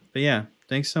 But yeah,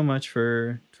 thanks so much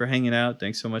for hanging out.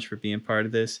 Thanks so much for being part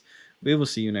of this. We will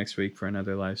see you next week for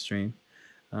another live stream.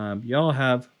 Y'all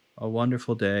have a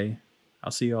wonderful day.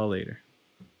 I'll see you all later.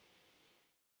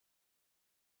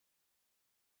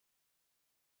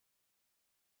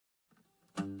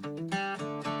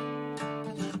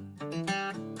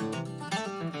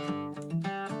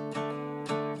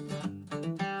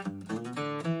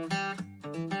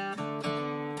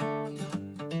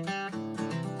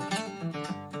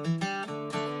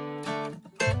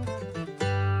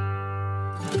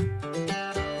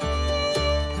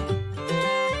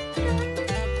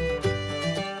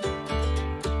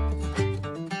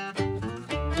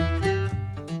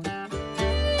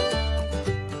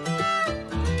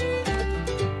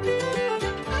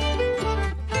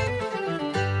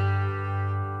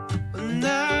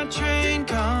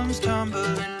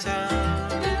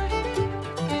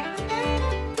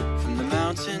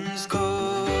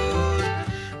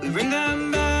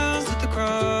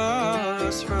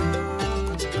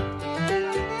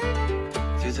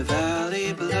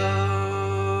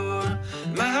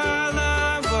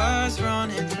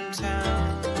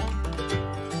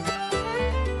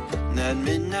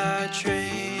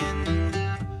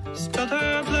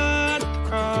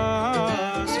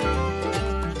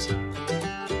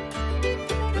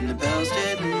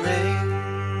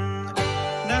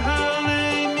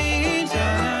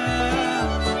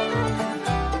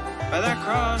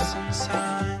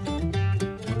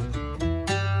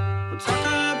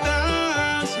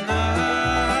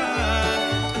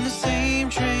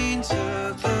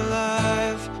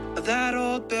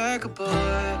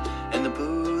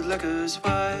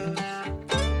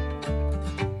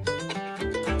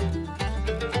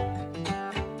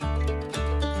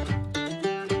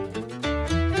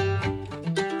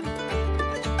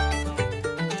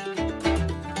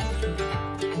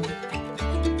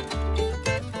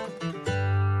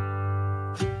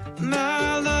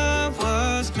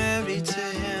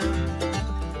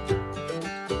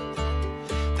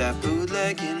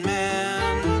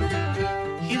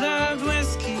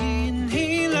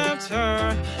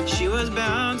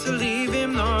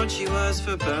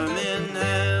 For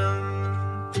Birmingham,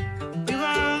 we were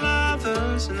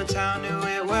lovers and the town knew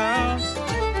it well.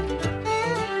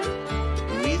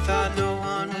 We thought no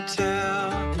one would tell.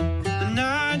 The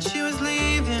night she was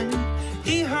leaving,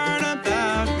 he heard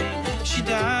about me. She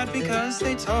died because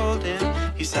they told him.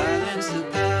 He silenced the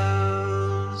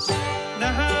bells.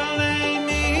 Now lay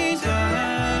me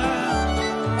down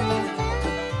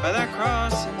by that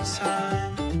crossing sign.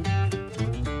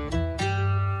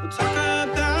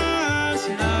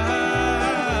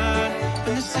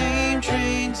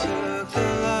 Train took the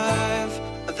life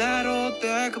of that old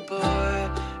beggar boy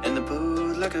and the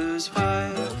bootlegger's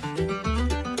wife.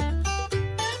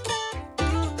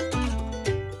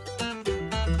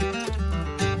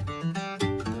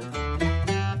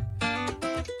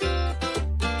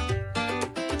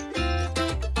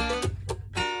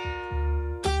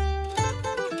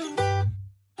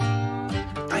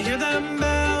 I hear them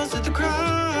bells at the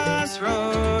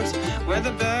crossroads where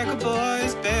the bells